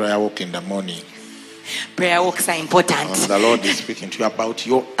taking a prayer walk in the morning. Prayer walks are important. And the Lord is speaking to you about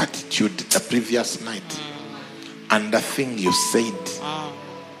your attitude the previous night. And the thing you said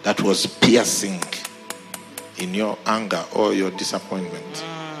that was piercing in your anger or your disappointment.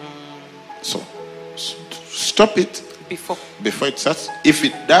 So, stop it before it starts. If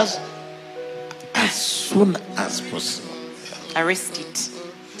it does, as soon as possible. Arrest it.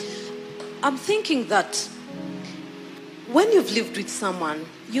 I'm thinking that when you've lived with someone,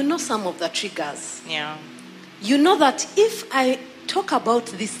 you know some of the triggers. You know that if I talk about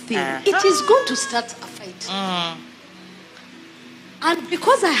this thing, it is going to start a fight. And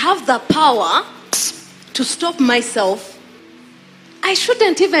because I have the power to stop myself, I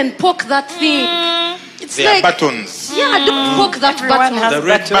shouldn't even poke that thing. It's there are buttons. Yeah, don't poke that button. The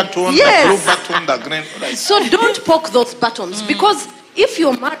red button, yes. The blue button, the green. Right. So don't poke those buttons. Because if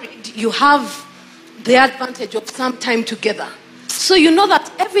you're married, you have the advantage of some time together. So you know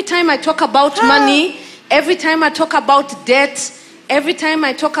that every time I talk about money, every time I talk about debt, every time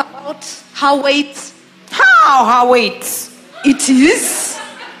I talk about how weight. It is.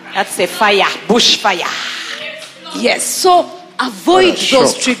 That's a fire, bush fire. Yes, so avoid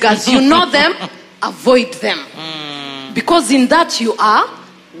those triggers. You know them, avoid them. Because in that you are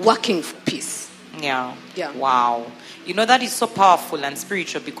working for peace. Yeah. Wow. You know, that is so powerful and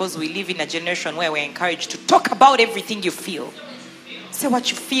spiritual because we live in a generation where we're encouraged to talk about everything you feel. Say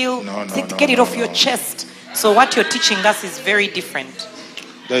what you feel. Get it off your chest. So what you're teaching us is very different.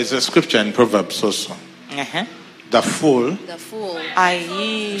 There is a scripture in Proverbs also. The fool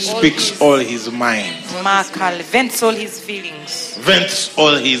speaks all his mind. Vents all his feelings. Vents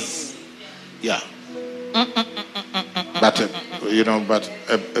all his, But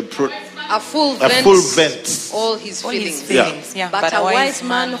a fool vents all his feelings. But a wise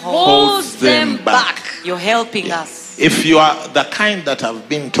man holds them back. You're helping us. If you are the kind that have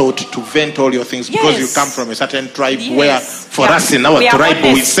been taught to vent all your things because you come from a certain tribe where for us in our tribe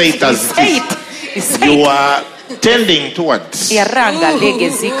we say it as it is. You are tending towards being a fool.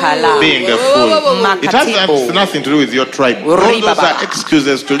 It has nothing to do with your tribe. All those are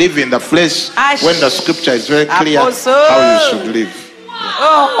excuses to live in the flesh when the scripture is very clear how you should live.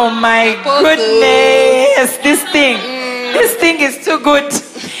 Oh my goodness, this thing is too good.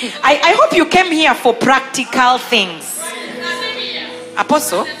 I hope you came here for practical things.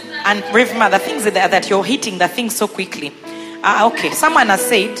 Apostle and Rivma, the things that you're hitting the things so quickly. Okay, someone has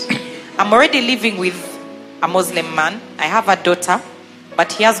said, I'm already living with a Muslim man. I have a daughter,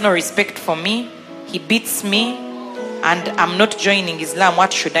 but he has no respect for me. He beats me, and I'm not joining Islam.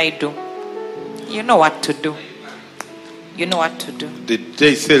 What should I do? You know what to do. Did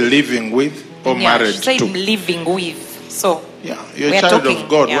they say living with or married to? Say living with. So you're a child of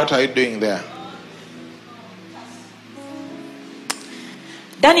God. What are you doing there?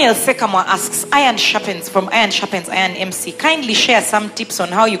 Daniel Sekamwa asks, Iron Sharpens from Iron Sharpens Iron MC. Kindly share some tips on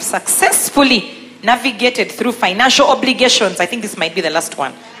how you've successfully navigated through financial obligations. I think this might be the last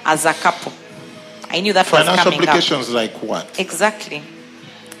one. As a couple. I knew that was coming up. Financial obligations like what? Exactly.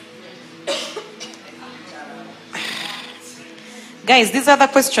 Guys, these are the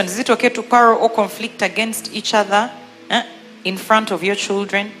questions. Is it okay to quarrel or conflict against each other in front of your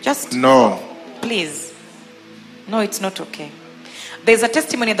children? Just no. Please. No, it's not okay. There's a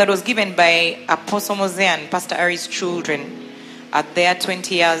testimony that was given by Apostle Mose and Pastor Ary's children at their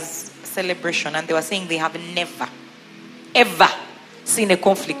 20 years celebration, and they were saying they have never, ever seen a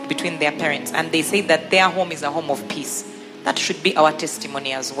conflict between their parents, and they say that their home is a home of peace. That should be our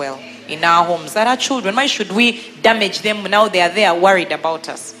testimony as well in our homes. That our children, why should we damage them now they are there worried about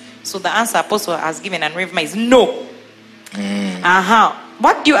us? So the answer Apostle has given and Revma is no.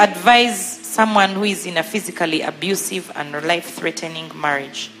 What do you advise someone who is in a physically abusive and life-threatening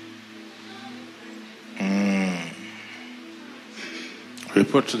marriage?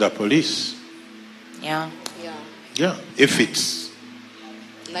 Report to the police. Yeah. If it's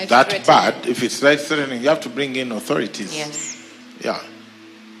that bad, if it's life-threatening, you have to bring in authorities. Yes.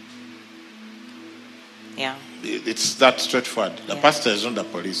 Yeah. It's that straightforward. The pastor is not the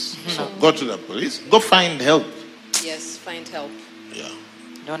police. So go to the police. Go find help. Yes, find help. Yeah.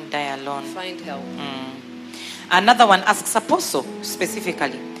 Don't die alone. Find help. Another one asks Apostle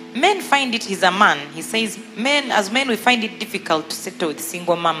specifically. Men find it, he's a man. He says, as men, we find it difficult to settle with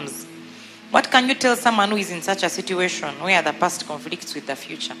single moms. What can you tell someone who is in such a situation where the past conflicts with the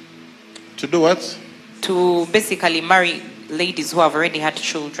future? To do what? To basically marry ladies who have already had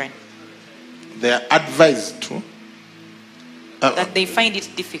children. They are advised to? That they find it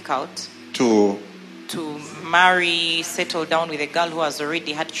difficult to marry, settle down with a girl who has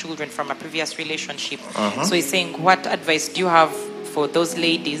already had children from a previous relationship. So he's saying, what advice do you have for those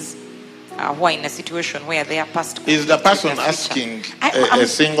ladies who are in a situation where they are past? Is the person asking a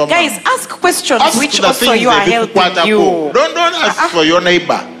single man? Guys, ask questions Ask which the also things you are the people helping you. Don't ask for your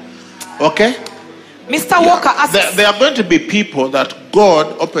neighbor. Okay? Mr. Walker asks. There are going to be people that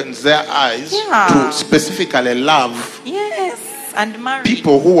God opens their eyes to specifically love. Yes, and marry.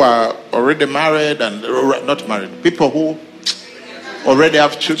 People who are already married and not married. People who already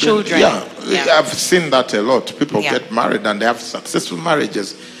have children. Yeah. I've seen that a lot. People get married and they have successful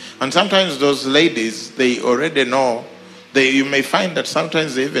marriages. And sometimes those ladies, they already know. You may find that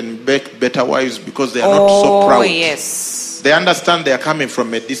sometimes they even make better wives because they are not so proud. Yes. They understand they are coming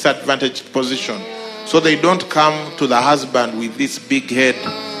from a disadvantaged position. So they don't come to the husband with this big head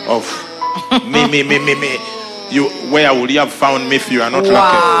of me. Where would you have found me if you are not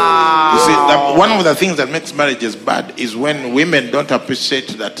lucky? You see, one of the things that makes marriages bad is when women don't appreciate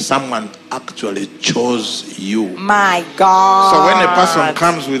that someone actually chose you. My God. So when a person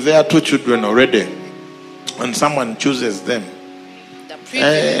comes with their 2 children already, and someone chooses them,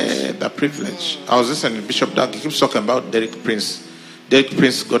 the privilege. I was listening to Bishop Doug. He keeps talking about Derek Prince. Derek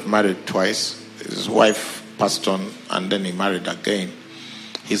Prince got married twice. His wife passed on, and then he married again.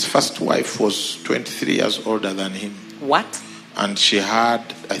 His first wife was 23 years older than him. What? And she had,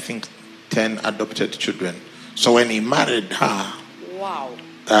 I think, 10 adopted children. So when he married her,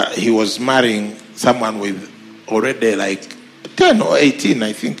 he was marrying someone with already like 10 or 18,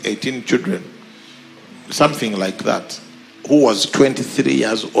 I think, 18 children. Something like that. Who was 23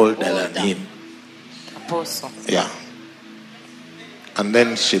 years older than him. Apostle. Yeah. And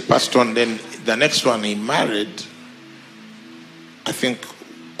then she passed on. Then the next one he married, I think,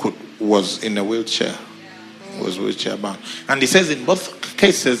 was in a wheelchair. Was wheelchair bound. And he says in both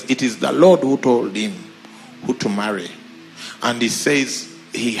cases, it is the Lord who told him who to marry. And he says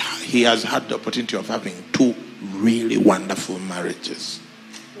he has had the opportunity of having 2 really wonderful marriages.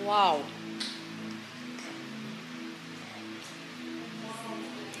 Wow.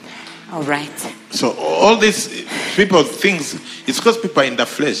 All right. So all these people thinks it's because people are in the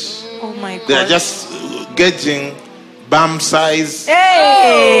flesh. Oh my God. They are just gauging bum size,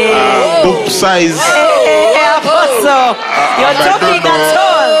 boob size. Hey, Apostle, you're talking at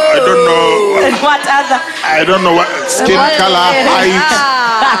all. I don't know. And what other? I don't know what skin color, height.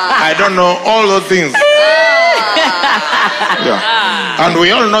 I don't know all those things. And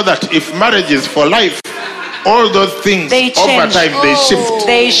we all know that if marriage is for life, all those things over time they shift.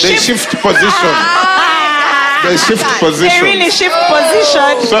 They shift position. They shift position. They really shift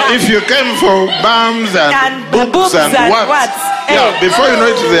position. So if you came for bums and boobs and what? Yeah, before you know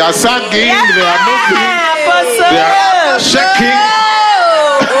it, they are sagging, they are moving, they are shaking.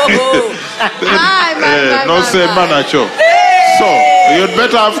 No say manacho. So you'd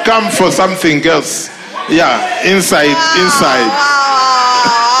better have come for something else. Yeah, inside.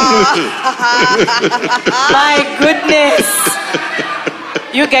 My goodness.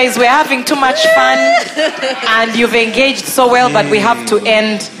 You guys, we're having too much fun and you've engaged so well, but we have to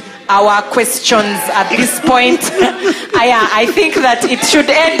end our questions at this point. I think that it should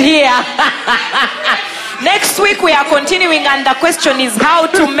end here. Next week we are continuing, and the question is how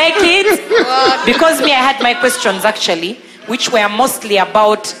to make it. Because I had my questions actually, which were mostly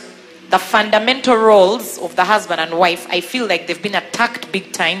about the fundamental roles of the husband and wife, I feel like they've been attacked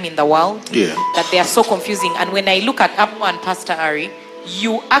big time in the world. Yeah. That they are so confusing. And when I look at Amo and Pastor Ary,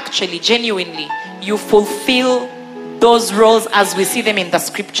 you actually, genuinely, you fulfill those roles as we see them in the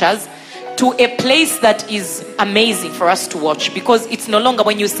scriptures to a place that is amazing for us to watch. Because it's no longer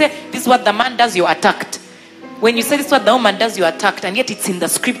when you say, this is what the man does, you're attacked. When you say this is what the woman does, you're attacked. And yet it's in the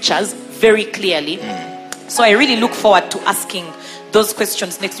scriptures very clearly. So I really look forward to asking those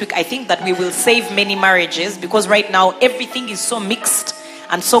questions next week. I think that we will save many marriages, because right now everything is so mixed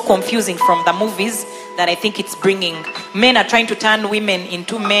and so confusing from the movies that I think it's bringing. Men are trying to turn women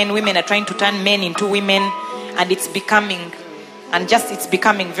into men. Women are trying to turn men into women. And it's becoming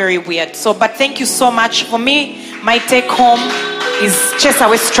very weird. So, but thank you so much. For me, my take home is chase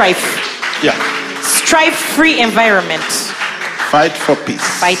away strife. Yeah. Strife-free environment. Fight for peace.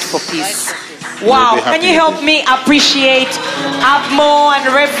 Fight for peace. Wow, can you help me appreciate Abmo and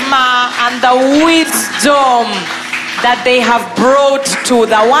Revma and the wisdom that they have brought to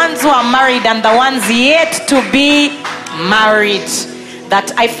the ones who are married and the ones yet to be married?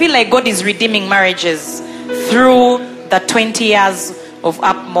 That I feel like God is redeeming marriages through the 20 years of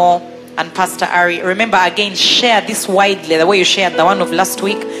Abmo and Pastor Ary. Remember, again, share this widely, the way you shared the one of last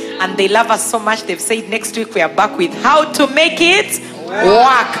week. And they love us so much, they've said next week we are back with how to make it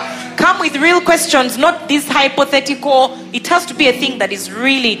work. Come with real questions, not this hypothetical. It has to be a thing that is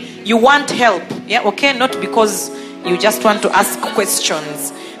really, you want help. Yeah, okay? Not because you just want to ask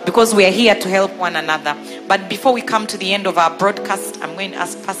questions. Because we are here to help one another. But before we come to the end of our broadcast, I'm going to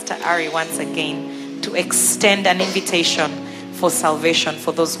ask Pastor Ary once again to extend an invitation for salvation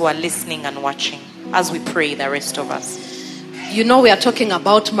for those who are listening and watching as we pray, the rest of us. You know, we are talking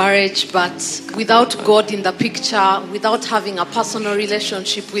about marriage, but without God in the picture, without having a personal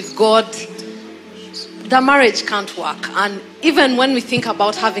relationship with God, the marriage can't work. And even when we think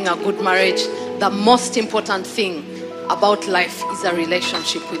about having a good marriage, the most important thing about life is a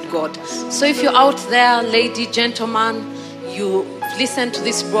relationship with God. So if you're out there, lady, gentleman, you listen to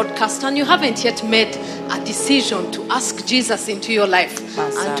this broadcast and you haven't yet made a decision to ask Jesus into your life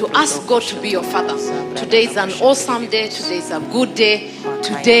and to ask God to be your father, today is an awesome day. Today is a good day.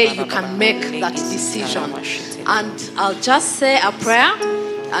 Today you can make that decision. And I'll just say a prayer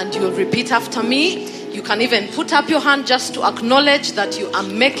and you'll repeat after me. You can even put up your hand just to acknowledge that you are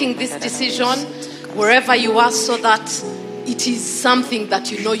making this decision wherever you are, so that it is something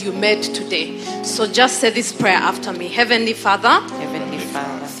that you know you made today. So just say this prayer after me. Heavenly Father,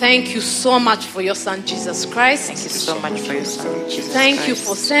 thank you so much for your son Jesus Christ. Thank you so much for your son Jesus Thank Christ. you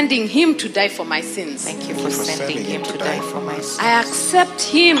for sending him to die for my sins. Thank you for sending him to die for my sins. I accept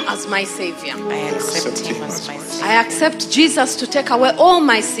him as my savior. I accept him as my savior. I accept Jesus to take away all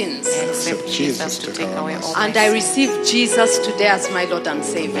my sins. I accept Jesus to take away all my And I sins. receive Jesus today as my Lord and And I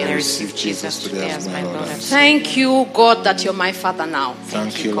Savior. receive Jesus today as my Lord and Savior. Thank you, God, that you're my Father now.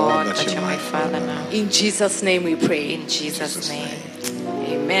 Thank you, Lord, God, that you're my Father now. In Jesus' name we pray. In Jesus' name.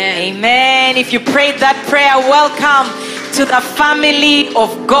 Amen. Amen. If you prayed that prayer, welcome to the family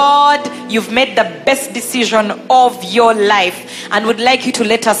of God. You've made the best decision of your life, and would like you to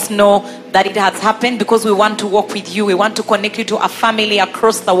let us know that it has happened, because we want to walk with you. We want to connect you to a family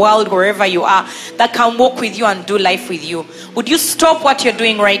across the world, wherever you are, that can walk with you and do life with you. Would you stop what you're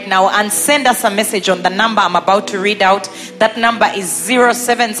doing right now and send us a message on the number I'm about to read out? That number is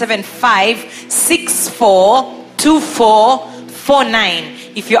 0775 642449.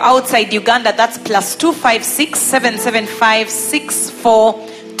 If you're outside Uganda, that's plus 256 775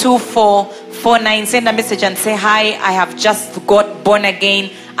 642449. Send a message and say, hi, I have just got born again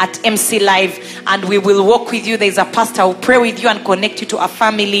at MC Live, and we will walk with you. There's a pastor who will pray with you and connect you to a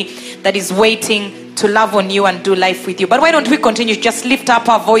family that is waiting to love on you and do life with you. But why don't we continue to just lift up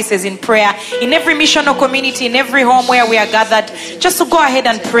our voices in prayer in every missional community, in every home where we are gathered, just to go ahead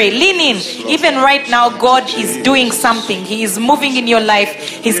and pray. Lean in. Even right now, God is doing something. He is moving in your life.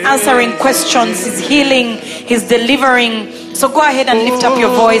 He's answering questions. He's healing. He's delivering. So go ahead and lift up your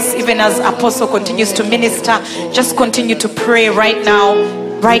voice, even as Apostle continues to minister. Just continue to pray right now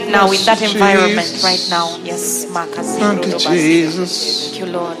in that environment right now. Yes, Thank you, Jesus. Thank you,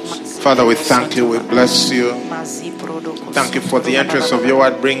 Lord. Father, we thank you. We bless you. Thank you for the entrance of your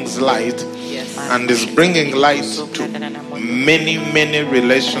word brings light, and is bringing light to many, many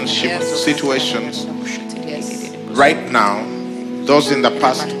relationship situations right now, those in the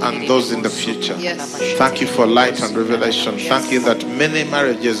past and those in the future. Thank you for light and revelation. Thank you that many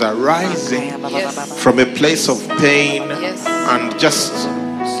marriages are rising from a place of pain and just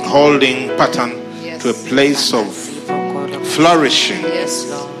holding pattern to a place of flourishing.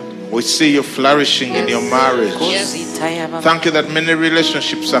 We see you flourishing in your marriage. Thank you that many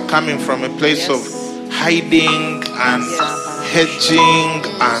relationships are coming from a place of hiding and hedging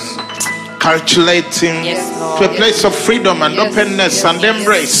and calculating to a place of freedom and openness and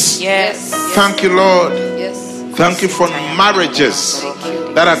embrace. Thank you, Lord. Thank you for marriages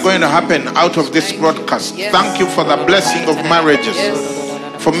that are going to happen out of this broadcast. Thank you for the blessing of marriages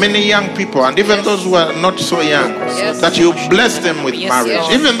for many young people, and even those who are not so young, that you bless them with marriage.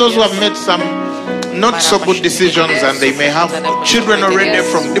 Even those who have made some not so good decisions and they may have children already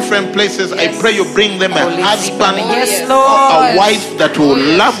from different places, I pray you bring them a husband, a wife that will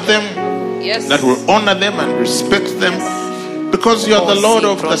love them, that will honor them and respect them, because you are the Lord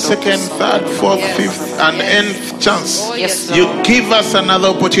of the second, third, fourth, fifth, and nth chance. You give us another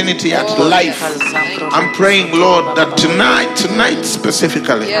opportunity at life. I'm praying, Lord, that tonight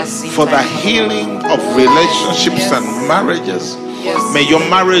specifically, for the healing of relationships and marriages, may your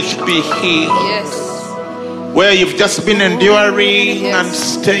marriage be healed. Where you've just been enduring and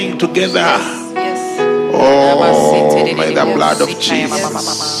staying together, oh, may the blood of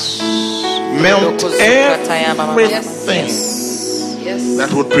Jesus melt everything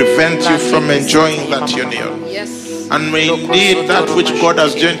that would prevent you from enjoying that union. And may indeed that which God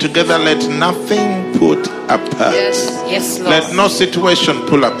has joined together, let nothing put apart. Let no situation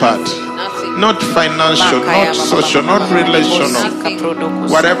pull apart. Not financial, not social, not relational,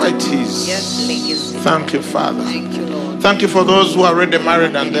 whatever it is. Thank you, Father. Thank you for those who are already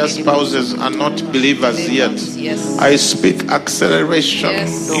married and their spouses are not believers yet. I speak acceleration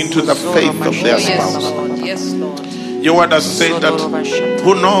into the faith of their spouse. Your word has said that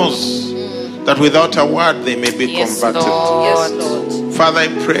who knows that without a word they may be converted. Father, I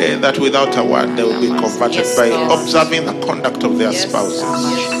pray that without a word they will be converted by observing the conduct of their spouses.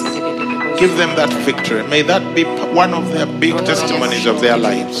 Give them that victory. May that be one of their big testimonies of their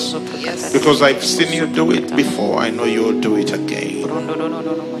lives. Because I've seen you do it before, I know you will do it again.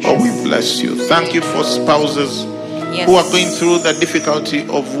 Oh, we bless you. Thank you for spouses who are going through the difficulty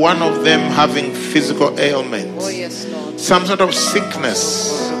of one of them having physical ailments. Some sort of sickness,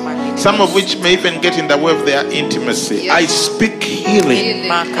 some of which may even get in the way of their intimacy. I speak healing.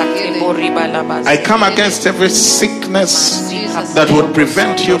 I come against every sickness that would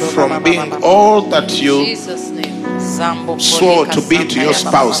prevent you from being all that you swore to be to your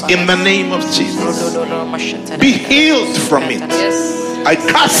spouse. In the name of Jesus, be healed from it. I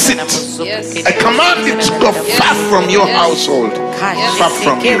curse it. I command it to go far from your household, far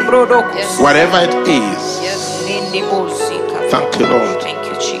from you, whatever it is. Thank you, Lord. Thank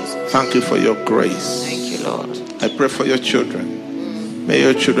you, Jesus. Thank you for your grace. Thank you, Lord. I pray for your children. May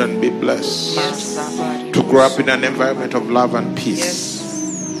your children be blessed to grow up in an environment of love and peace.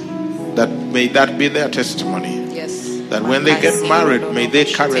 That may that be their testimony. That when they get married, may they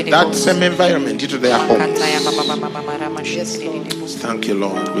carry that same environment into their homes. Thank you,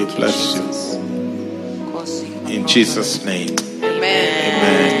 Lord. We bless you. In Jesus' name.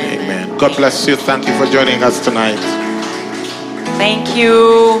 Amen. Amen. God bless you. Thank you for joining us tonight. Thank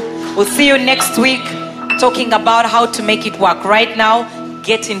you. We'll see you next week talking about how to make it work. Right now,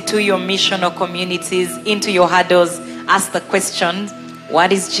 get into your missional communities, into your huddles. Ask the question,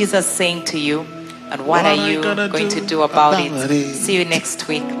 what is Jesus saying to you? And what are you going to do about it? See you next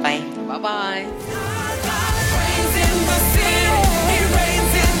week. Bye. Bye-bye.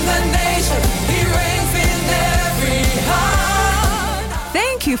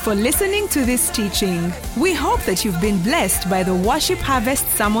 Thank you for listening to this teaching. We hope that you've been blessed by the Worship Harvest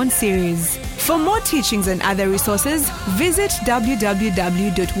Sermon series. For more teachings and other resources, visit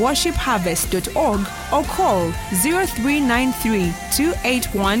www.worshipharvest.org or call 0393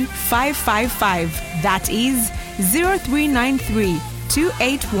 281 555. That is 0393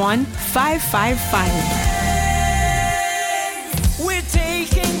 281 555. We're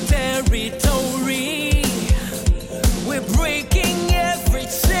taking territory.